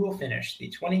that he will finish the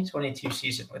 2022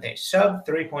 season with a sub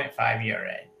 3.5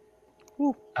 ERA.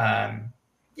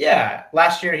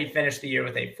 Last year he finished the year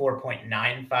with a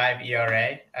 4.95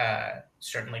 ERA,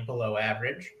 certainly below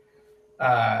average.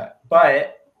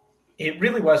 But it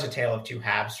really was a tale of two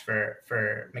halves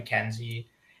for McKenzie,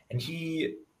 and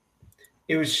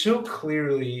it was so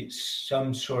clearly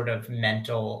some sort of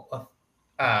mental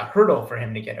hurdle for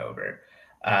him to get over.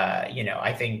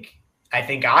 I think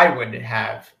I would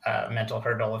have a mental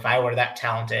hurdle if I were that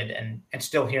talented and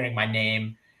still hearing my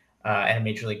name at a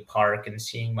major league park and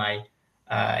seeing my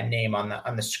name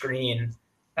on the screen.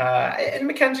 And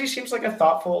McKenzie seems like a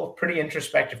thoughtful, pretty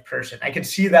introspective person. I could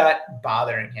see that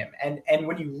bothering him. And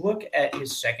when you look at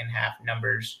his second half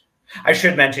numbers, I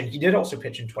should mention he did also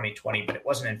pitch in 2020, but it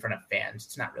wasn't in front of fans.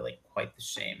 It's not really quite the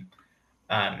same.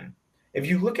 If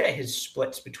you look at his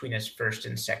splits between his first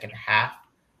and second half,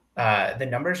 the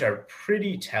numbers are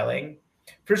pretty telling.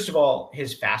 First of all,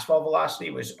 his fastball velocity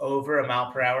was over a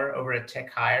mile per hour, over a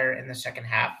tick higher in the second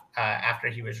half after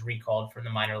he was recalled from the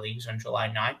minor leagues on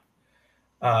July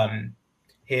 9th.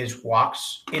 His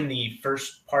walks in the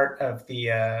first part of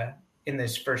in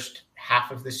this first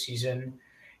half of the season,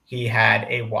 he had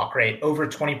a walk rate over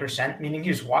 20%, meaning he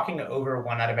was walking over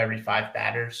 1 out of every 5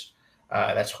 batters.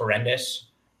 That's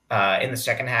horrendous. In the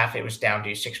second half, it was down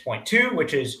to 6.2,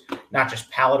 which is not just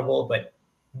palatable, but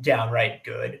downright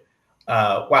good.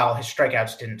 While his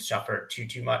strikeouts didn't suffer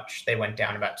too much, they went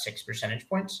down about 6 percentage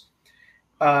points.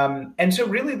 And so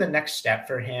really the next step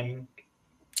for him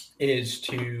is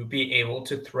to be able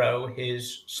to throw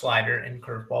his slider and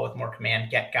curveball with more command,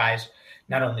 get guys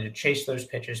not only to chase those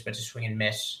pitches, but to swing and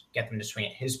miss, get them to swing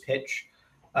at his pitch.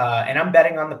 And I'm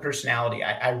betting on the personality.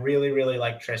 I really, really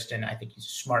like Tristan. I think he's a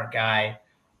smart guy.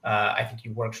 I think he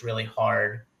works really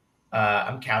hard.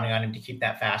 I'm counting on him to keep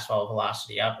that fastball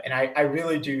velocity up. And I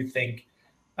really do think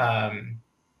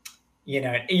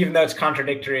even though it's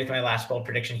contradictory with my last bold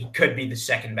prediction, he could be the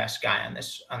second best guy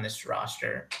on this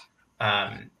roster.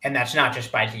 And that's not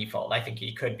just by default. I think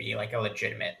he could be like a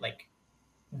legitimate, like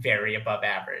very above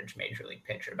average major league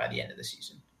pitcher by the end of the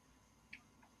season.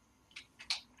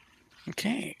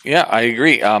 Okay. Yeah, I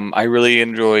agree. I really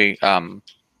enjoy. I'm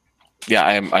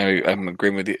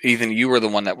agreeing with you, Ethan. You were the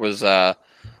one that was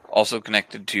also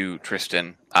connected to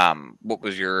Tristan. What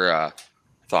was your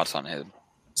thoughts on him?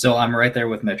 So I'm right there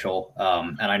with Mitchell.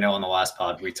 And I know on the last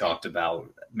pod we talked about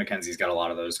McKenzie's got a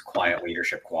lot of those quiet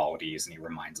leadership qualities, and he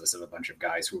reminds us of a bunch of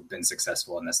guys who have been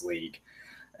successful in this league.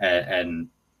 And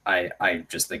I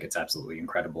just think it's absolutely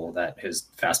incredible that his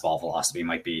fastball velocity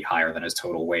might be higher than his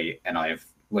total weight. And I've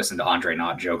listened to Andre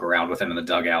Knott joke around with him in the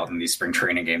dugout in these spring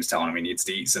training games, telling him he needs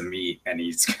to eat some meat and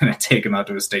he's going to take him out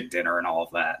to a steak dinner and all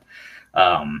of that.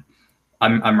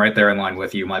 I'm right there in line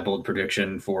with you. My bold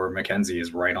prediction for McKenzie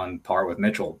is right on par with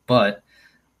Mitchell. But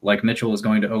like Mitchell is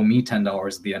going to owe me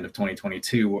 $10 at the end of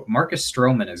 2022, Marcus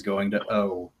Stroman is going to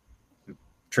owe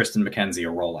Tristan McKenzie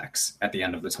a Rolex at the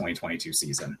end of the 2022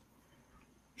 season.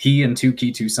 He and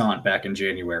Touki Toussaint back in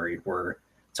January were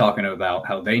talking about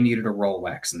how they needed a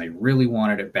Rolex and they really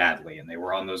wanted it badly. And they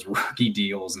were on those rookie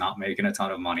deals, not making a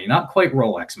ton of money, not quite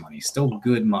Rolex money, still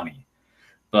good money.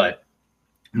 But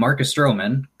Marcus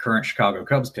Stroman, current Chicago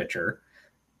Cubs pitcher,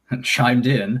 chimed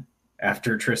in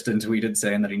after Tristan tweeted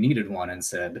saying that he needed one and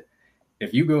said,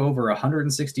 if you go over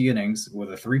 160 innings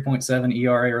with a 3.7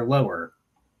 ERA or lower,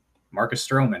 Marcus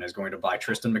Stroman is going to buy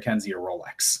Tristan McKenzie a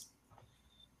Rolex.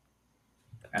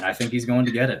 And I think he's going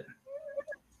to get it.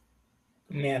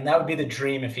 Man, that would be the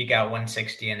dream if he got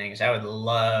 160 innings. I would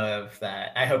love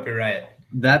that. I hope you're right.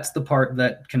 That's the part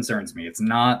that concerns me. It's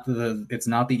not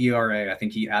the ERA. I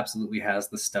think he absolutely has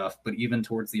the stuff, but even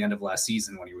towards the end of last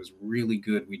season when he was really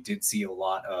good, we did see a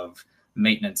lot of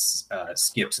maintenance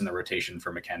skips in the rotation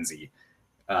for McKenzie.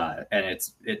 And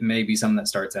it may be something that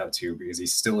starts out too, because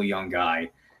he's still a young guy.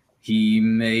 He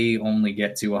may only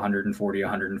get to 140,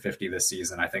 150 this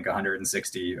season. I think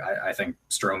 160, I think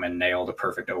Stroman nailed a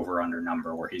perfect over-under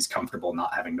number where he's comfortable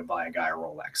not having to buy a guy a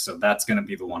Rolex. So that's going to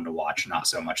be the one to watch, not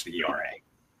so much the ERA.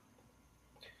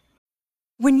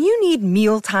 When you need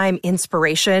mealtime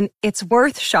inspiration, it's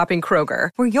worth shopping Kroger,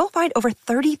 where you'll find over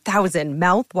 30,000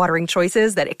 mouth-watering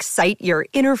choices that excite your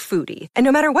inner foodie. And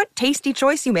no matter what tasty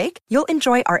choice you make, you'll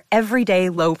enjoy our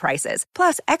everyday low prices,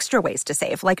 plus extra ways to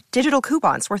save, like digital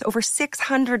coupons worth over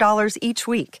 $600 each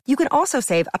week. You can also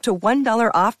save up to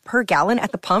 $1 off per gallon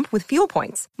at the pump with fuel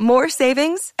points. More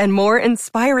savings and more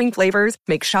inspiring flavors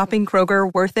make shopping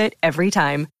Kroger worth it every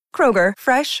time. Kroger,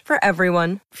 fresh for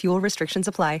everyone. Fuel restrictions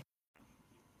apply.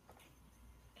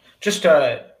 Just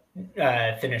to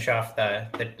finish off the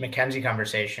McKenzie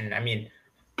conversation, I mean,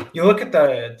 you look at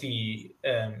the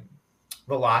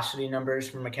velocity numbers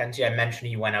for McKenzie. I mentioned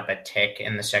he went up a tick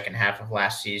in the second half of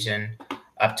last season,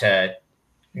 up to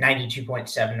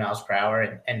 92.7 miles per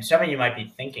hour. And some of you might be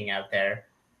thinking out there,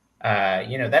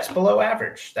 that's below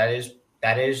average. That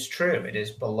is true. It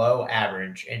is below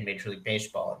average in Major League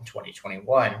Baseball in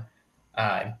 2021,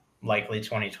 likely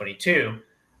 2022.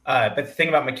 But the thing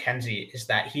about McKenzie is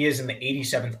that he is in the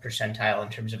 87th percentile in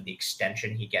terms of the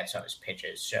extension he gets on his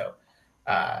pitches. So,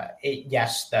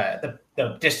 the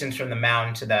distance from the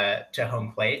mound to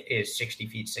home plate is 60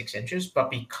 feet 6 inches,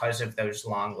 but because of those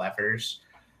long levers,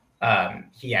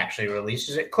 he actually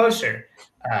releases it closer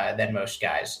than most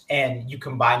guys. And you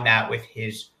combine that with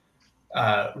his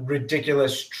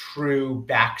ridiculous true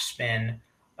backspin.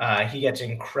 He gets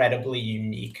incredibly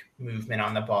unique movement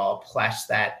on the ball, plus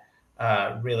that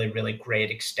really, really great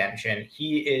extension.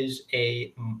 He is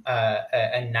a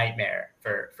nightmare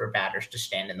for batters to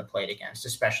stand in the plate against,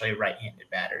 especially right-handed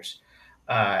batters.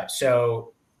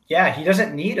 He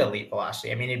doesn't need elite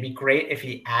velocity. I mean, it'd be great if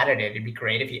he added it. It'd be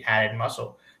great if he added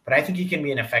muscle. But I think he can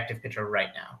be an effective pitcher right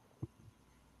now.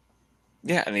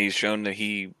 Yeah, and he's shown that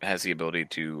he has the ability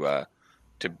to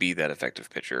be that effective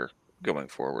pitcher going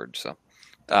forward. So,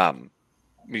 I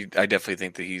definitely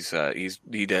think that he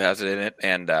has it in it,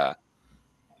 and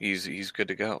he's good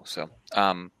to go. So,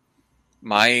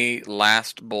 my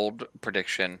last bold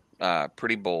prediction,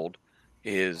 pretty bold,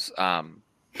 is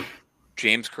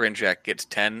James Karinchak gets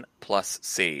 10 plus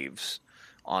saves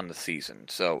on the season.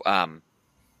 So,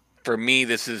 for me,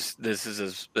 this is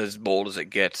as bold as it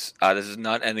gets. This is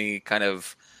not any kind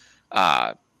of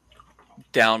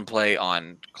downplay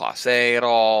on Clase A at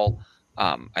all.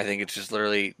 I think it's just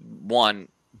literally one,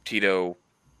 Tito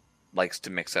likes to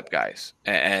mix up guys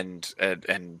and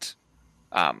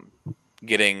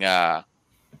getting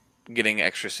getting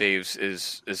extra saves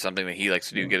is something that he likes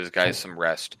to do. Get his guys some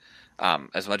rest.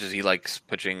 As much as he likes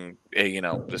pitching,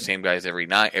 the same guys every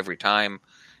time,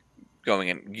 going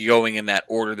in that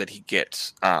order that he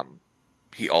gets.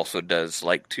 He also does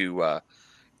like to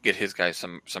get his guys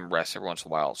some rest every once in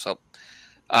a while. So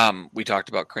we talked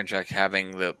about Krinchak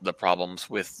having the problems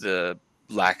with the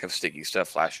lack of sticky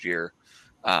stuff last year,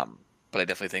 but I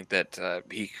definitely think that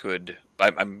he could.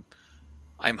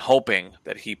 I'm hoping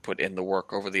that he put in the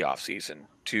work over the offseason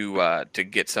to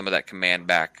get some of that command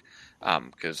back,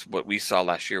 because what we saw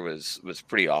last year was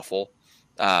pretty awful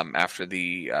after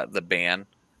the ban,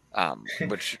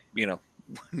 which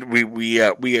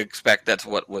we expect that's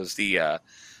what was the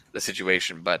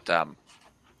situation, but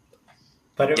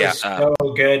it was so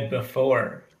good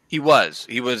before. He was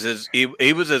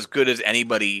as good as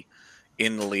anybody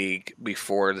in the league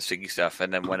before the sticky stuff,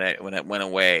 and then when it went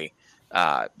away,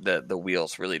 the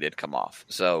wheels really did come off.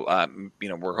 So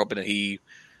we're hoping that he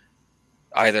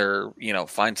either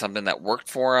find something that worked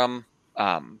for him.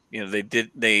 Major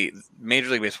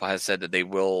League Baseball has said that they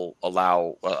will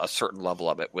allow a certain level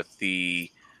of it with the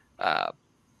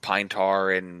pine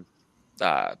tar and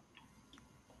SPF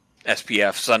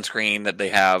sunscreen that they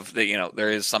have. That there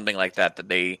is something like that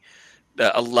a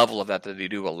level of that they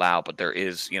do allow, but there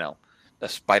is the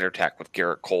spider tack with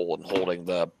Garrett Cole and holding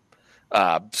the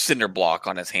cinder block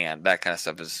on his hand. That kind of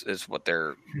stuff is what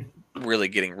they're really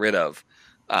getting rid of.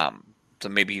 So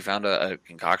maybe he found a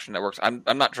concoction that works. I'm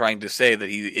not trying to say that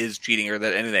he is cheating or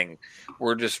that anything.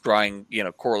 We're just drawing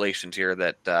correlations here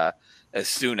that as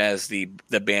soon as the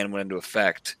ban went into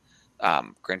effect,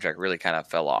 Krinchak really kind of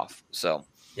fell off. So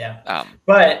yeah,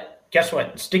 but guess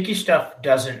what? Sticky stuff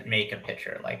doesn't make a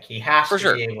pitcher. Like, he has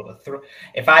to be able to throw.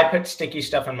 If I put sticky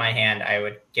stuff in my hand, I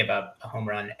would give up a home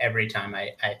run every time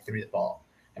I threw the ball.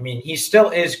 I mean, he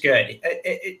still is good.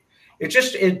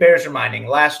 It bears reminding.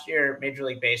 Last year, Major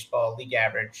League Baseball league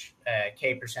average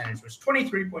K percentage was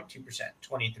 23.2%.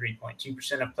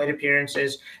 23.2% of plate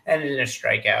appearances ended in a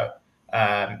strikeout.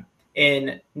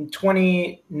 In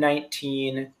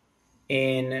 2019,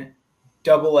 in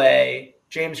AA,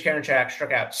 James Karinchak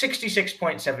struck out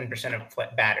 66.7%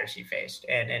 of batters he faced,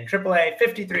 and in AAA,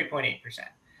 53.8%.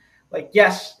 Like,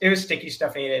 yes, it was sticky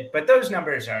stuff aided, but those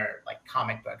numbers are like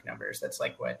comic book numbers. That's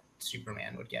like what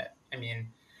Superman would get. I mean,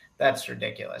 that's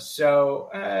ridiculous. So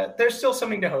there's still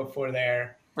something to hope for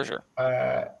there. For sure.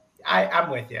 I'm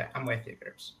with you. I'm with you,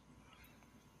 Gerbs.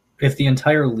 If the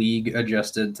entire league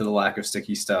adjusted to the lack of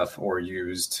sticky stuff or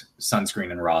used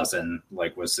sunscreen and rosin,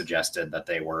 like was suggested that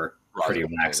they were pretty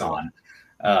lax on,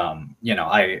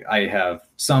 I have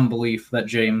some belief that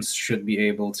James should be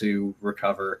able to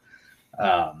recover.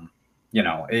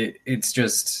 It's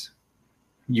just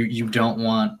you don't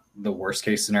want the worst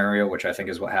case scenario, which I think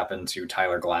is what happened to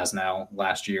Tyler Glasnow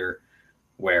last year,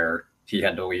 where he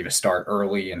had to leave a start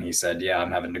early and he said, yeah,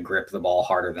 I'm having to grip the ball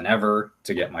harder than ever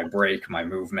to get my break, my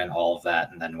movement, all of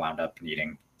that, and then wound up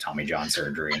needing Tommy John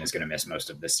surgery and is going to miss most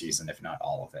of this season, if not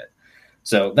all of it.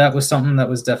 So that was something that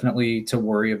was definitely to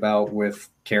worry about with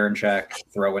Karinchak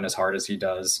throwing as hard as he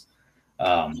does,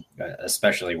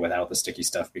 especially without the sticky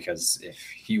stuff, because if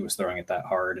he was throwing it that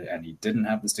hard and he didn't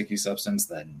have the sticky substance,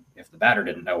 then if the batter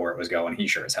didn't know where it was going, he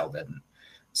sure as hell didn't.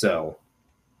 So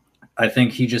I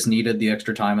think he just needed the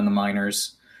extra time in the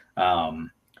minors.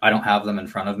 I don't have them in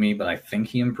front of me, but I think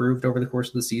he improved over the course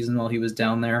of the season while he was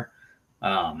down there.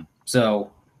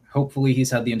 So hopefully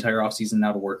he's had the entire offseason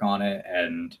now to work on it.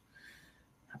 And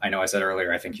I know I said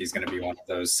earlier, I think he's going to be one of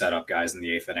those setup guys in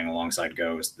the eighth inning alongside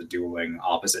Ghost, the dueling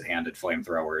opposite-handed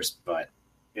flamethrowers, but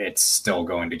it's still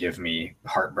going to give me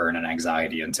heartburn and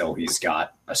anxiety until he's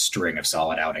got a string of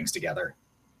solid outings together.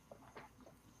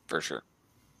 For sure.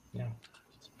 Yeah.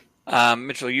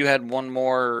 Mitchell, you had one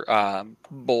more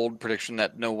bold prediction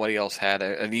that nobody else had,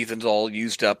 and Ethan's all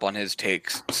used up on his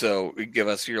takes. So give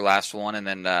us your last one, and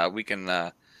then we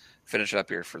can finish up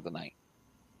here for the night.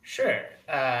 Sure.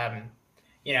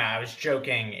 I was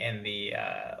joking in the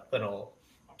little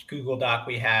Google Doc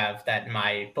we have that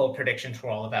my bold predictions were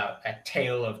all about a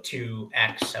tale of two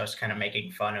X. I was kind of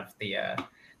making fun of the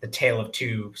tale of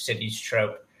two cities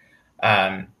trope.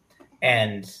 It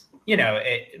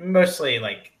mostly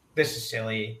like, this is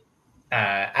silly.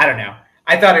 I don't know.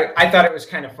 I thought it was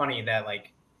kind of funny that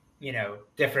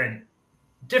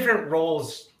different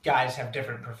roles guys have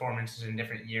different performances in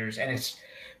different years, and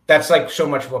that's like so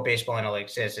much of what baseball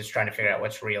analytics is trying to figure out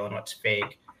what's real and what's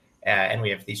fake. And we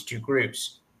have these two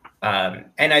groups. And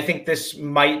I think this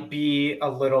might be a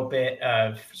little bit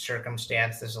of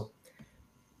circumstance.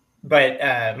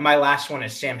 But my last one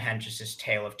is Sam Hench's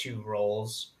tale of two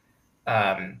roles.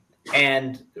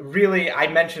 And really, I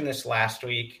mentioned this last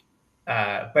week.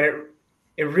 But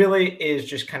it really is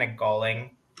just kind of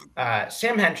galling.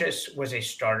 Sam Hentges was a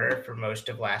starter for most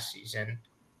of last season.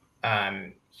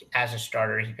 As a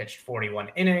starter, he pitched 41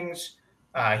 innings.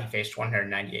 He faced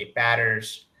 198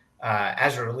 batters.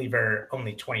 As a reliever,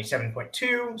 only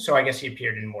 27.2. So I guess he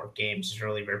appeared in more games as a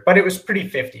reliever, but it was pretty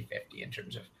 50-50 in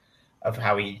terms of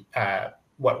how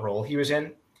what role he was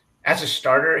in. As a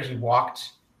starter, he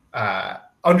walked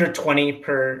under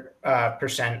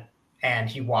 20%, and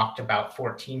he walked about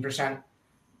 14%.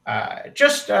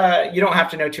 You don't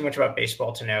have to know too much about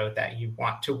baseball to know that you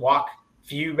want to walk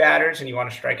few batters and you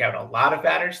want to strike out a lot of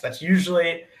batters. That's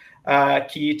usually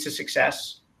key to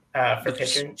success for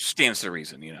pitching. Stands to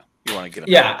reason, you want to get them.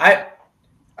 Yeah,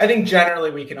 I think generally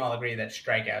we can all agree that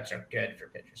strikeouts are good for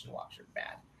pitchers and walks are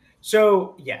bad.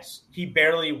 So yes, he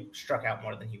barely struck out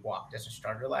more than he walked as a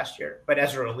starter last year, but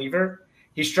as a reliever,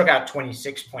 he struck out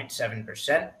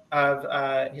 26.7%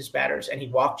 of his batters, and he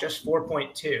walked just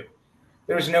 4.2.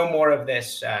 There was no more of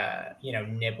this,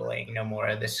 nibbling, no more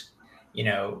of this,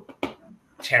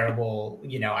 terrible,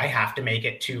 I have to make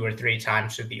it 2 or 3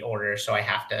 times with the order, so I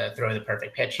have to throw the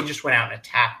perfect pitch. He just went out and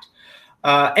attacked.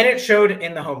 And it showed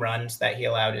in the home runs that he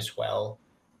allowed as well,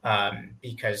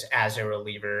 because as a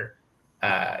reliever,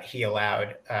 he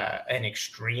allowed an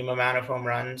extreme amount of home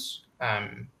runs.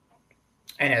 And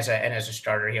as a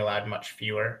starter, he allowed much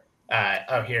fewer.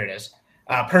 Here it is.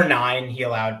 Per 9, he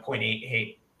allowed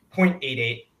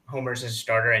 0.88 homers as a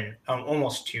starter and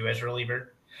almost 2 as a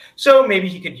reliever. So maybe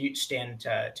he could stand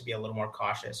to be a little more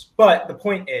cautious. But the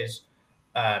point is,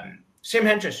 Sam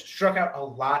Hentges struck out a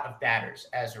lot of batters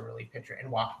as a relief pitcher and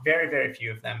walked very, very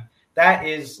few of them. That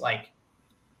is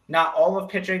not all of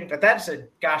pitching, but that's a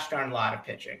gosh darn lot of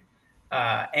pitching.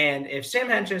 And if Sam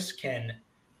Hentges can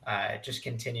just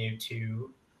continue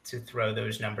to throw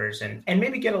those numbers and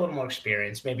maybe get a little more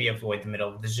experience, maybe avoid the middle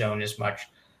of the zone as much.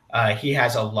 He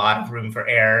has a lot of room for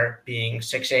error being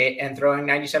 6'8" and throwing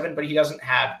 97, but he doesn't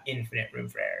have infinite room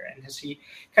for error. And as he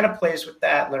kind of plays with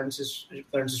that, learns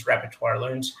his repertoire,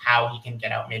 learns how he can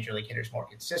get out major league hitters more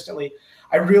consistently,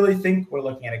 I really think we're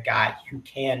looking at a guy who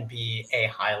can be a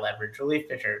high leverage relief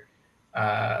pitcher,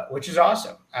 which is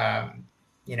awesome.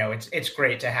 It's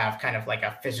great to have kind of like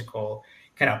a physical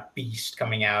kind of beast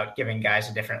coming out, giving guys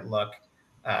a different look.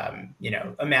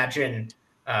 Imagine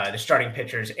the starting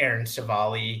pitchers, Aaron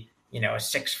Savali, a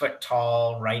 6 foot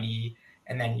tall righty,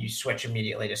 and then you switch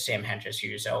immediately to Sam Hentges,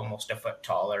 who's almost a foot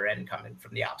taller and coming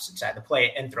from the opposite side of the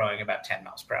plate and throwing about 10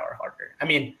 miles per hour harder. I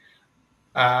mean,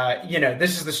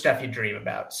 this is the stuff you dream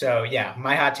about. So yeah,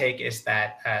 my hot take is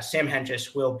that Sam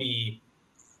Hentges will be,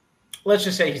 let's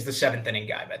just say he's the 7th inning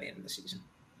guy by the end of the season.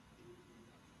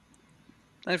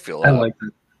 I like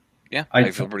that. Yeah, I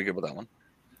feel pretty good with that one.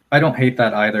 I don't hate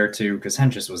that either, too, because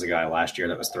Hentges was a guy last year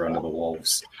that was thrown to the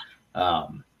wolves.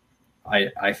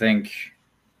 I think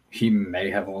he may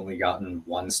have only gotten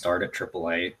 1 start at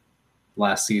AAA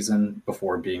last season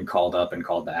before being called up and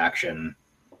called to action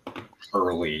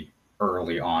early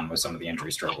on with some of the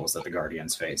injury struggles that the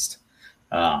Guardians faced.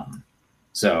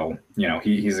 So,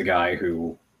 he's a guy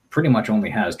who pretty much only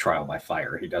has trial by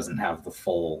fire. He doesn't have the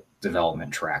full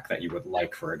development track that you would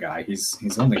like for a guy. He's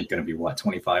only going to be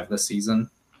 25 this season.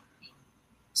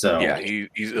 So yeah,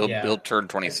 he'll turn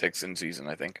 26 in season,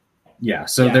 I think. Yeah,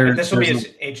 so this will be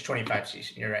his age 25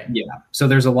 season. You're right. Yeah, so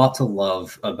there's a lot to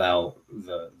love about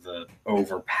the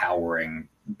overpowering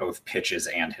both pitches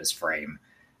and his frame,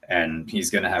 and he's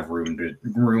going to have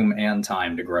room and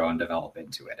time to grow and develop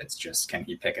into it. It's just, can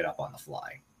he pick it up on the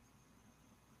fly?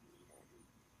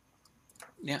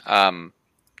 Yeah.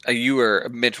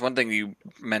 Mitch, one thing you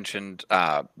mentioned,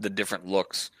 the different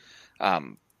looks.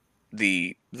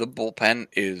 The bullpen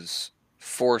is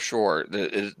for sure.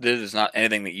 This is not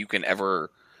anything that you can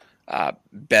ever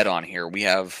bet on here. We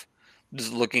have,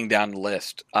 just looking down the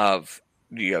list of,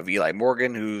 you have Eli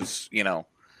Morgan, who's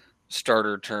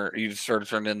starter turned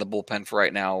in the bullpen for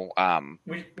right now.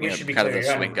 We should be kind clear, of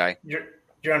a swing guy.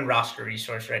 You're on roster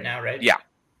resource right now, right? Yeah.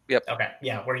 Yep. Okay.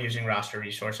 Yeah, we're using roster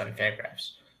resource on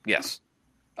Fangraphs. Yes.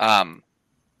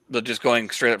 But just going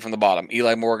straight up from the bottom,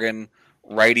 Eli Morgan,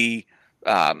 righty.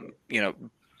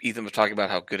 Ethan was talking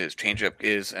about how good his changeup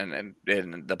is, and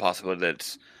the possibility that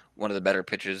it's one of the better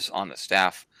pitches on the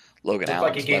staff. Logan Allen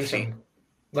looked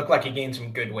like he gained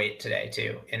some good weight today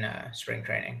too in spring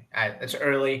training. It's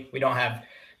early. We don't have.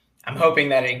 I'm hoping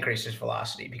that it increases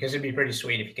velocity, because it'd be pretty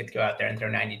sweet if you could go out there and throw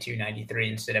 92, 93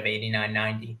 instead of 89,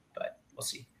 90. But we'll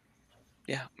see.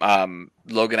 Yeah.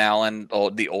 Logan Allen,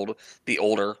 the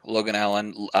older Logan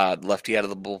Allen, lefty out of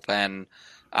the bullpen.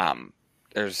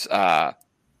 There's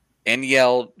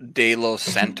Eniel De Los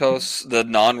Santos, the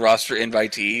non-roster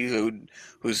invitee,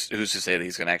 who's to say that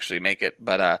he's going to actually make it.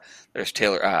 But there's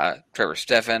Trevor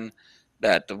Stephan,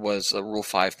 that was a Rule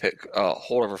 5 pick,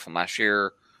 holdover from last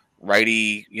year,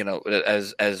 righty.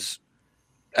 As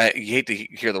you hate to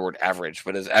hear the word average,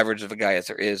 but as average of a guy as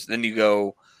there is. Then you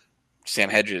go Sam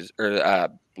Hedges, or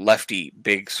lefty,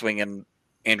 big swinging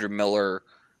Andrew Miller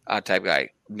type guy.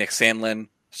 Nick Sandlin,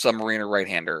 submariner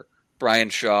right-hander. Brian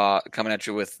Shaw coming at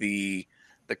you with the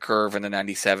curve and the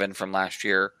 97 from last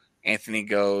year. Anthony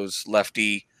goes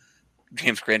lefty.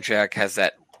 James Grinchak has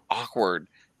that awkward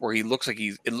where he looks like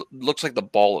it looks like the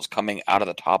ball is coming out of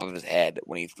the top of his head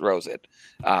when he throws it.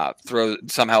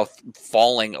 Somehow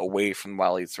falling away from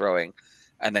while he's throwing.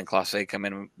 And then Clase come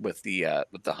in with the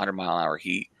 100-mile-an-hour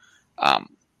heat. I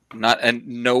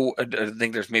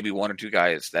think there's maybe one or two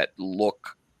guys that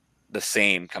look the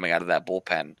same coming out of that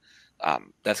bullpen.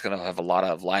 That's going to have a lot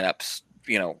of lineups,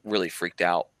 really freaked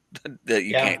out that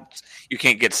you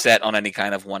can't get set on any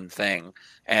kind of one thing.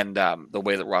 And the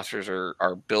way that rosters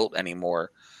are built anymore,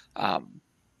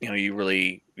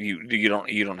 you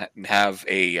don't have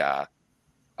a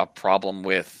problem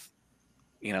with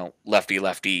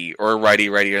lefty or righty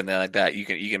or anything like that. You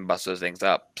can bust those things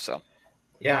up. So.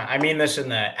 Yeah, I mean this in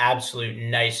the absolute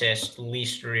nicest,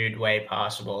 least rude way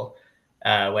possible.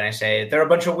 When I say they're a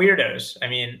bunch of weirdos, I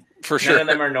mean, for sure, none of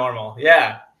them are normal.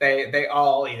 Yeah, they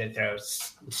all either throw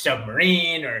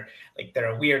submarine or like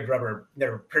they're a weird rubber.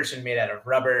 They're a person made out of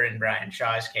rubber in Brian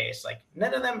Shaw's case. Like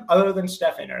none of them, other than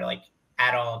Stefan, are like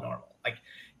at all normal. Like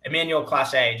Emmanuel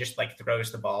Clase just like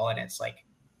throws the ball and it's like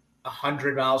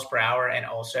 100 miles per hour and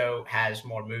also has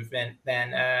more movement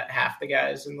than half the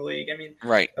guys in the league. I mean,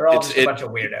 right? They're all just a bunch of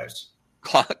weirdos.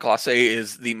 Clase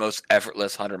is the most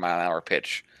effortless 100-mile-an-hour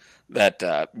pitch.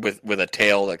 That with a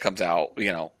tail that comes out,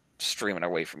 streaming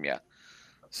away from you.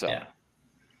 So, yeah.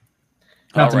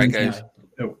 All right, guys.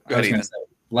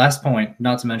 Last point.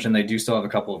 Not to mention, they do still have a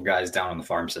couple of guys down on the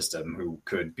farm system who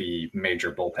could be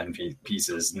major bullpen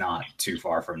pieces not too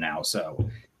far from now. So,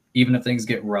 even if things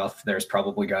get rough, there's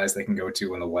probably guys they can go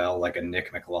to in the well, like a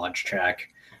Nick McLodchak.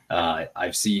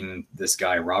 I've seen this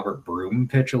guy, Robert Broom,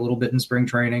 pitch a little bit in spring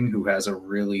training, who has a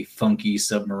really funky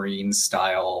submarine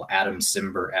style, Adam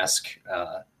Simber-esque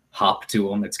hop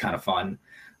to him. It's kind of fun.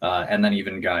 And then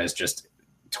even guys just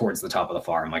towards the top of the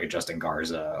farm, like a Justin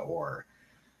Garza or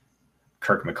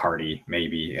Kirk McCarty,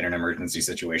 maybe in an emergency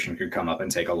situation, could come up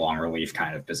and take a long relief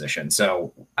kind of position.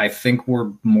 So I think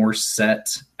we're more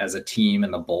set as a team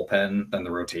in the bullpen than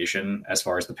the rotation as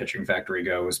far as the pitching factory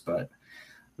goes, but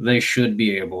they should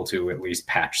be able to at least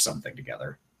patch something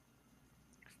together.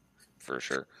 For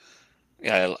sure.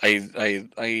 Yeah,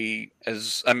 I'm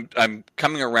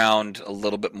coming around a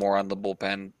little bit more on the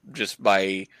bullpen just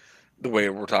by the way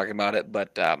we're talking about it,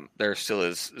 but there still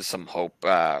is some hope.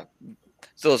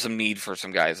 Still some need for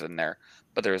some guys in there.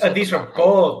 But there's these are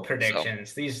bold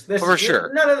predictions. So, this for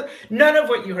sure. None of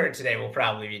what you heard today will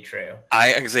probably be true.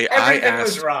 Everything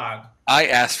was wrong. I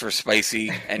asked for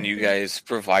spicy, and you guys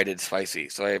provided spicy,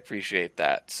 so I appreciate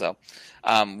that. So,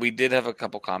 we did have a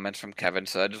couple comments from Kevin,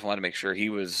 so I just wanted to make sure he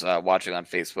was watching on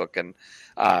Facebook, and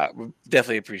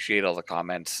definitely appreciate all the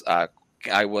comments. I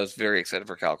was very excited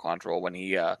for Cal Quantrill when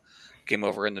he came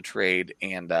over in the trade,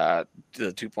 and the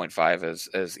 2.5,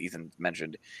 as Ethan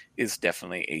mentioned, is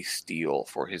definitely a steal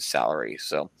for his salary.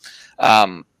 So,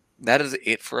 that is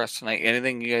it for us tonight.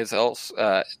 Anything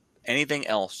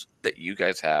else that you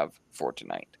guys have for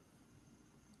tonight?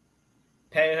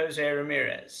 Pay Jose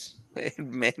Ramirez.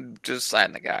 Man, just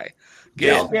sign the guy.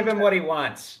 Give him what he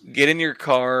wants. Get in your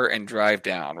car and drive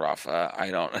down, Rafa.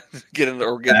 I don't get in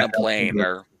a plane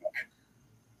or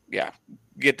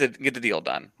get the deal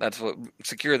done. That's what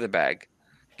secure the bag.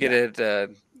 Get it over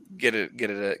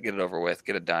with.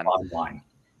 Get it done. Online.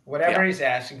 Whatever he's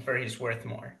asking for, he's worth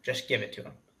more. Just give it to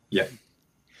him. Yeah.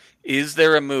 Is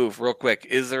there a move, real quick?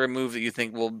 Is there a move that you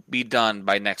think will be done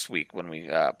by next week when we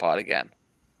pod again?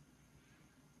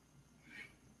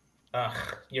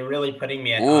 You're really putting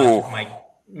me at odds with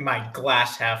my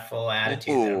glass half full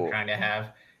attitude that I'm trying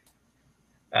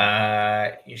to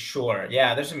have. Sure.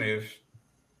 Yeah, there's a move.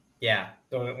 Yeah,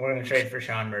 we're going to trade for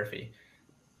Sean Murphy.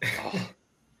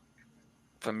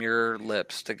 From your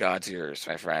lips to God's ears,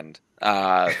 my friend.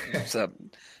 So,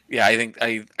 yeah, I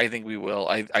think we will.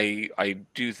 I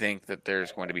do think that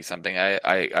there's going to be something.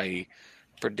 I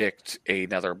predict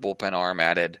another bullpen arm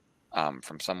added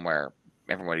from somewhere.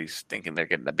 Everybody's thinking they're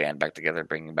getting the band back together,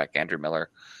 bringing back Andrew Miller,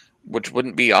 which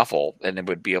wouldn't be awful, and it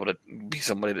would be able to be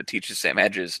somebody that teaches Sam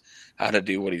Hedges how to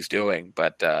do what he's doing.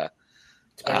 But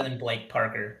it's better than Blake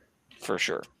Parker for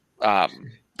sure. But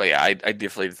yeah, I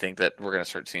definitely think that we're going to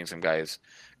start seeing some guys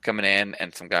coming in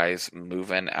and some guys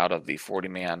moving out of the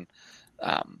 40-man.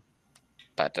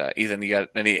 But Ethan, you got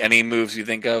any moves you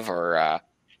think of, or?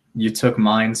 You took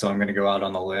mine, so I'm going to go out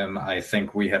on a limb. I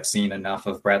think we have seen enough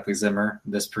of Bradley Zimmer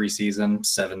this preseason.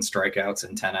 7 strikeouts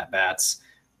and 10 at-bats.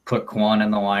 Put Quan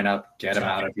in the lineup, get him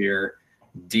out of here,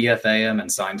 DFA him,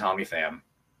 and sign Tommy Pham.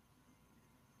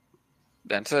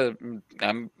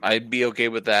 I'd be okay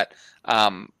with that.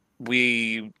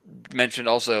 We mentioned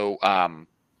also,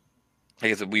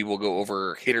 like I said, we will go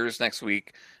over hitters next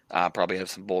week. Probably have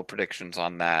some bold predictions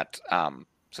on that,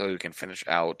 so we can finish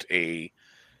out a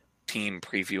team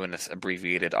preview in this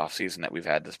abbreviated offseason that we've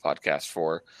had this podcast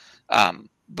for.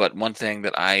 But one thing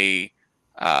that I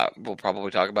will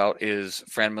probably talk about is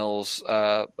Franmil's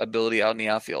ability out in the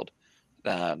outfield.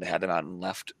 They had him out in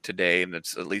left today, and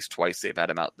it's at least twice they've had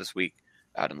him out this week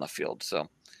out in left field. So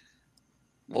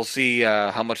we'll see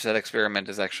how much that experiment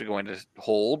is actually going to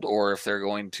hold, or if they're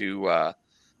going to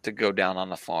go down on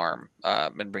the farm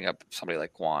and bring up somebody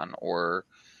like Juan, or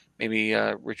maybe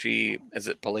Richie, is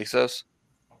it Palacios?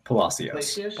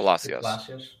 Palacios.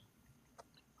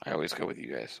 I always go with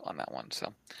you guys on that one.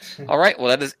 So, all right. Well,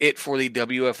 that is it for the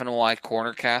WFNY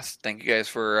CornerCast. Thank you guys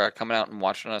for coming out and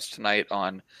watching us tonight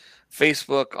on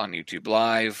Facebook, on YouTube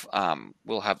Live.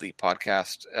 We'll have the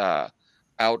podcast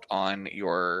out on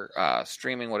your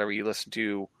streaming, whatever you listen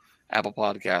to, Apple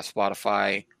Podcasts,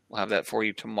 Spotify. We'll have that for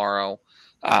you tomorrow.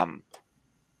 You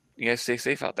guys stay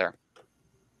safe out there.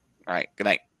 All right. Good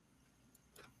night.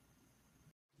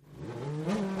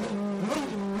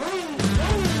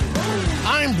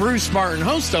 I'm Bruce Martin,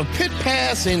 host of Pit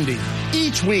Pass Indy.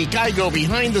 Each week, I go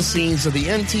behind the scenes of the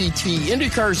NTT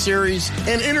IndyCar Series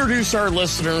and introduce our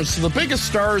listeners to the biggest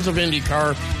stars of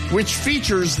IndyCar, which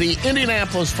features the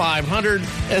Indianapolis 500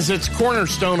 as its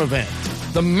cornerstone event.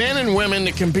 The men and women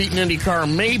that compete in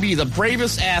IndyCar may be the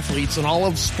bravest athletes in all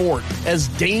of sport, as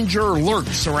danger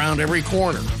lurks around every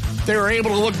corner. They are able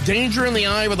to look danger in the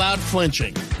eye without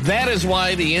flinching. That is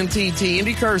why the NTT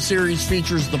IndyCar Series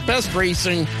features the best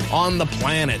racing on the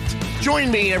planet. Join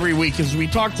me every week as we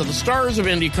talk to the stars of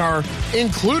IndyCar,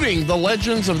 including the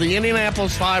legends of the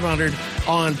Indianapolis 500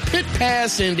 on Pit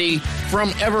Pass Indy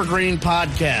from Evergreen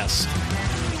Podcasts.